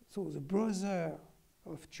 so the brother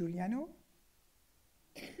of Giuliano,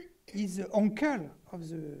 is the uncle of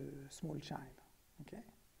the small child. Okay?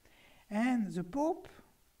 And the Pope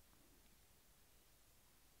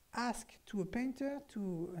asked to a painter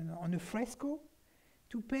on a fresco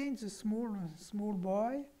to paint the small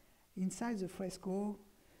boy inside the fresco,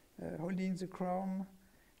 holding the crown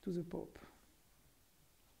to the Pope.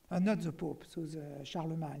 Not the Pope, so the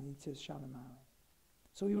Charlemagne, it says Charlemagne.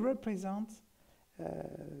 So he represents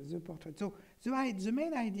the portrait. So the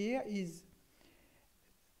main idea is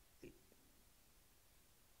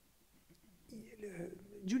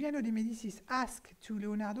Giuliano de Medicis asked to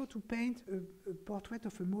Leonardo to paint a portrait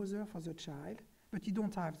of a mother for the child, but he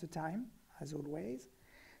don't have the time, as always.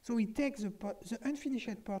 So he takes the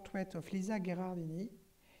unfinished portrait of Lisa Gherardini.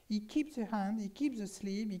 He keeps the hand, he keeps the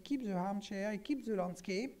sleeve, he keeps the armchair, he keeps the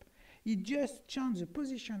landscape. He just changes the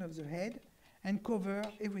position of the head and cover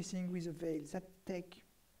everything with a veil. That takes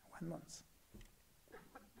 1 month.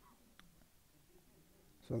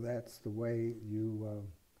 So that's the way you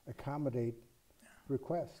accommodate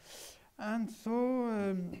requests. And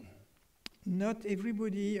so not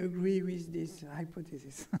everybody agree with this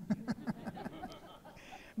hypothesis.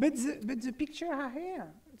 But the pictures are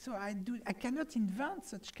here. So I cannot invent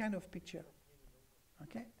such kind of picture.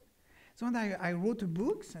 Okay? So I wrote a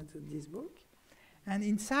book, this book, and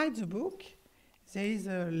inside the book there is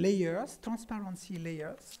layers, transparency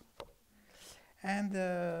layers. And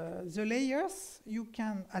the layers, you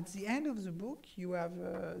can, at the end of the book, you have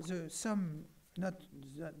the sum, not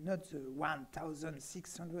the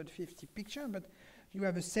 1,650 picture, but you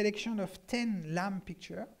have a selection of 10 lamp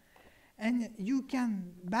picture, and you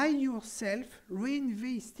can, by yourself,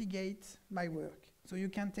 reinvestigate my work. So you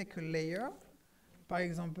can take a layer. For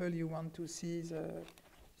example, you want to see the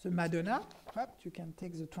Madonna. You can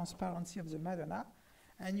take the transparency of the Madonna,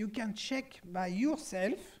 and you can check by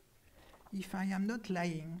yourself if I am not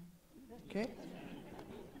lying. Okay?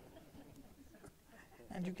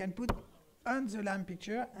 And you can put on the lamp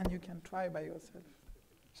picture, and you can try by yourself.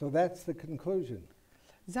 So that's the conclusion.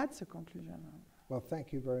 That's the conclusion. Well,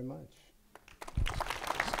 thank you very much.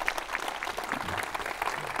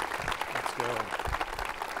 Let's go.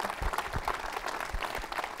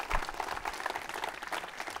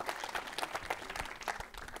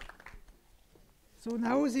 So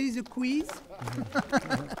now there is a quiz.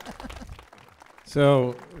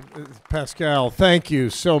 So, Pascal, thank you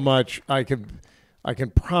so much. I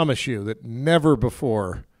can promise you that never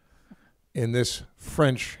before in this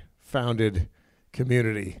French-founded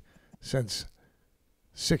community since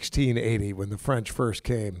 1680, when the French first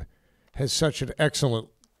came, has such an excellent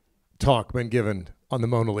talk been given on the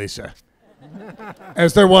Mona Lisa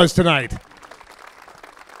as there was tonight.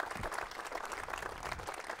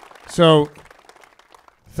 So,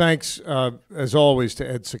 thanks, as always, to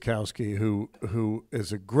Ed Sutkowski, who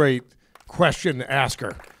is a great question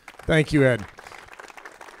asker. Thank you, Ed.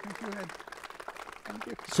 Thank you, Ed. Thank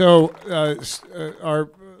you. So,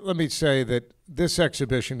 let me say that this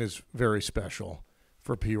exhibition is very special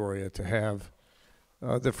for Peoria to have.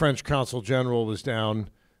 The French Consul General was down,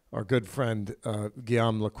 our good friend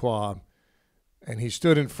Guillaume Lacroix, and he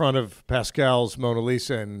stood in front of Pascal's Mona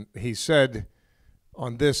Lisa, and he said,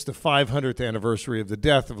 on this, the 500th anniversary of the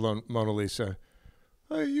death of Mona Lisa,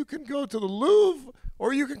 you can go to the Louvre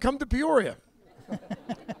or you can come to Peoria.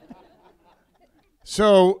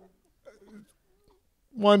 So,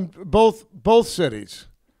 both cities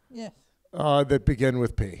Yes. that begin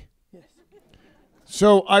with P. Yes.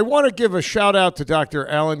 So I want to give a shout out to Dr.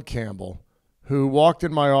 Alan Campbell, who walked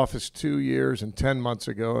in my office 2 years and 10 months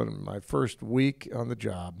ago in my first week on the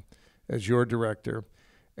job as your director,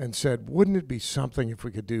 and said, wouldn't it be something if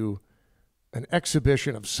we could do an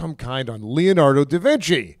exhibition of some kind on Leonardo da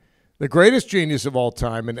Vinci, the greatest genius of all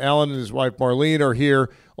time? And Alan and his wife Marlene are here,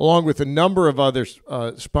 along with a number of other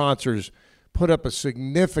sponsors, put up a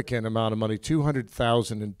significant amount of money,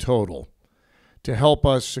 $200,000 in total, to help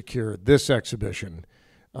us secure this exhibition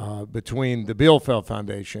between the Bielefeld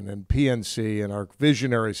Foundation and PNC and our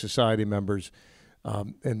visionary society members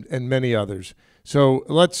and many others. So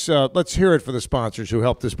let's hear it for the sponsors who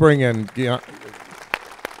helped us bring in.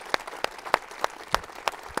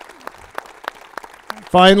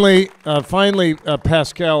 Finally,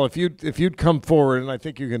 Pascal, if you'd come forward, and I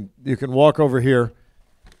think you can walk over here.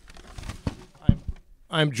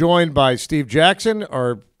 I'm joined by Steve Jackson,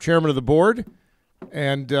 our chairman of the board,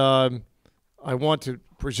 and I want to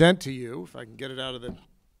present to you, if I can get it out of the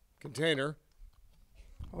container,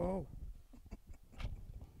 a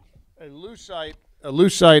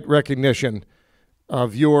Lucite recognition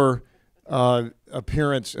of your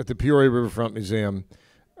appearance at the Peoria Riverfront Museum.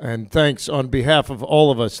 And thanks on behalf of all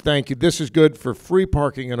of us. Thank you. This is good for free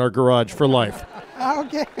parking in our garage for life.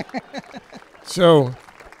 Okay. So,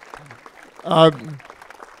 and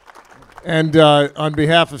on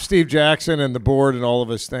behalf of Steve Jackson and the board and all of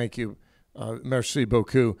us, thank you. Merci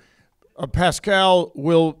beaucoup. Pascal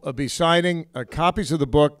will be signing copies of the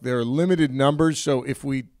book. There are limited numbers, so if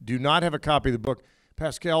we do not have a copy of the book,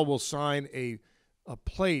 Pascal will sign a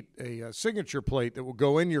plate, a signature plate that will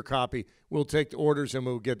go in your copy. We'll take the orders and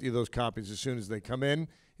we'll get you those copies as soon as they come in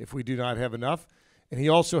if we do not have enough. And he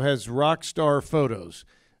also has rock star photos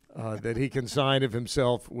that he can sign of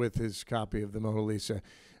himself with his copy of the Mona Lisa.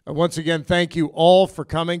 Once again, thank you all for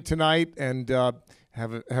coming tonight, and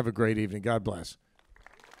have a great evening. God bless.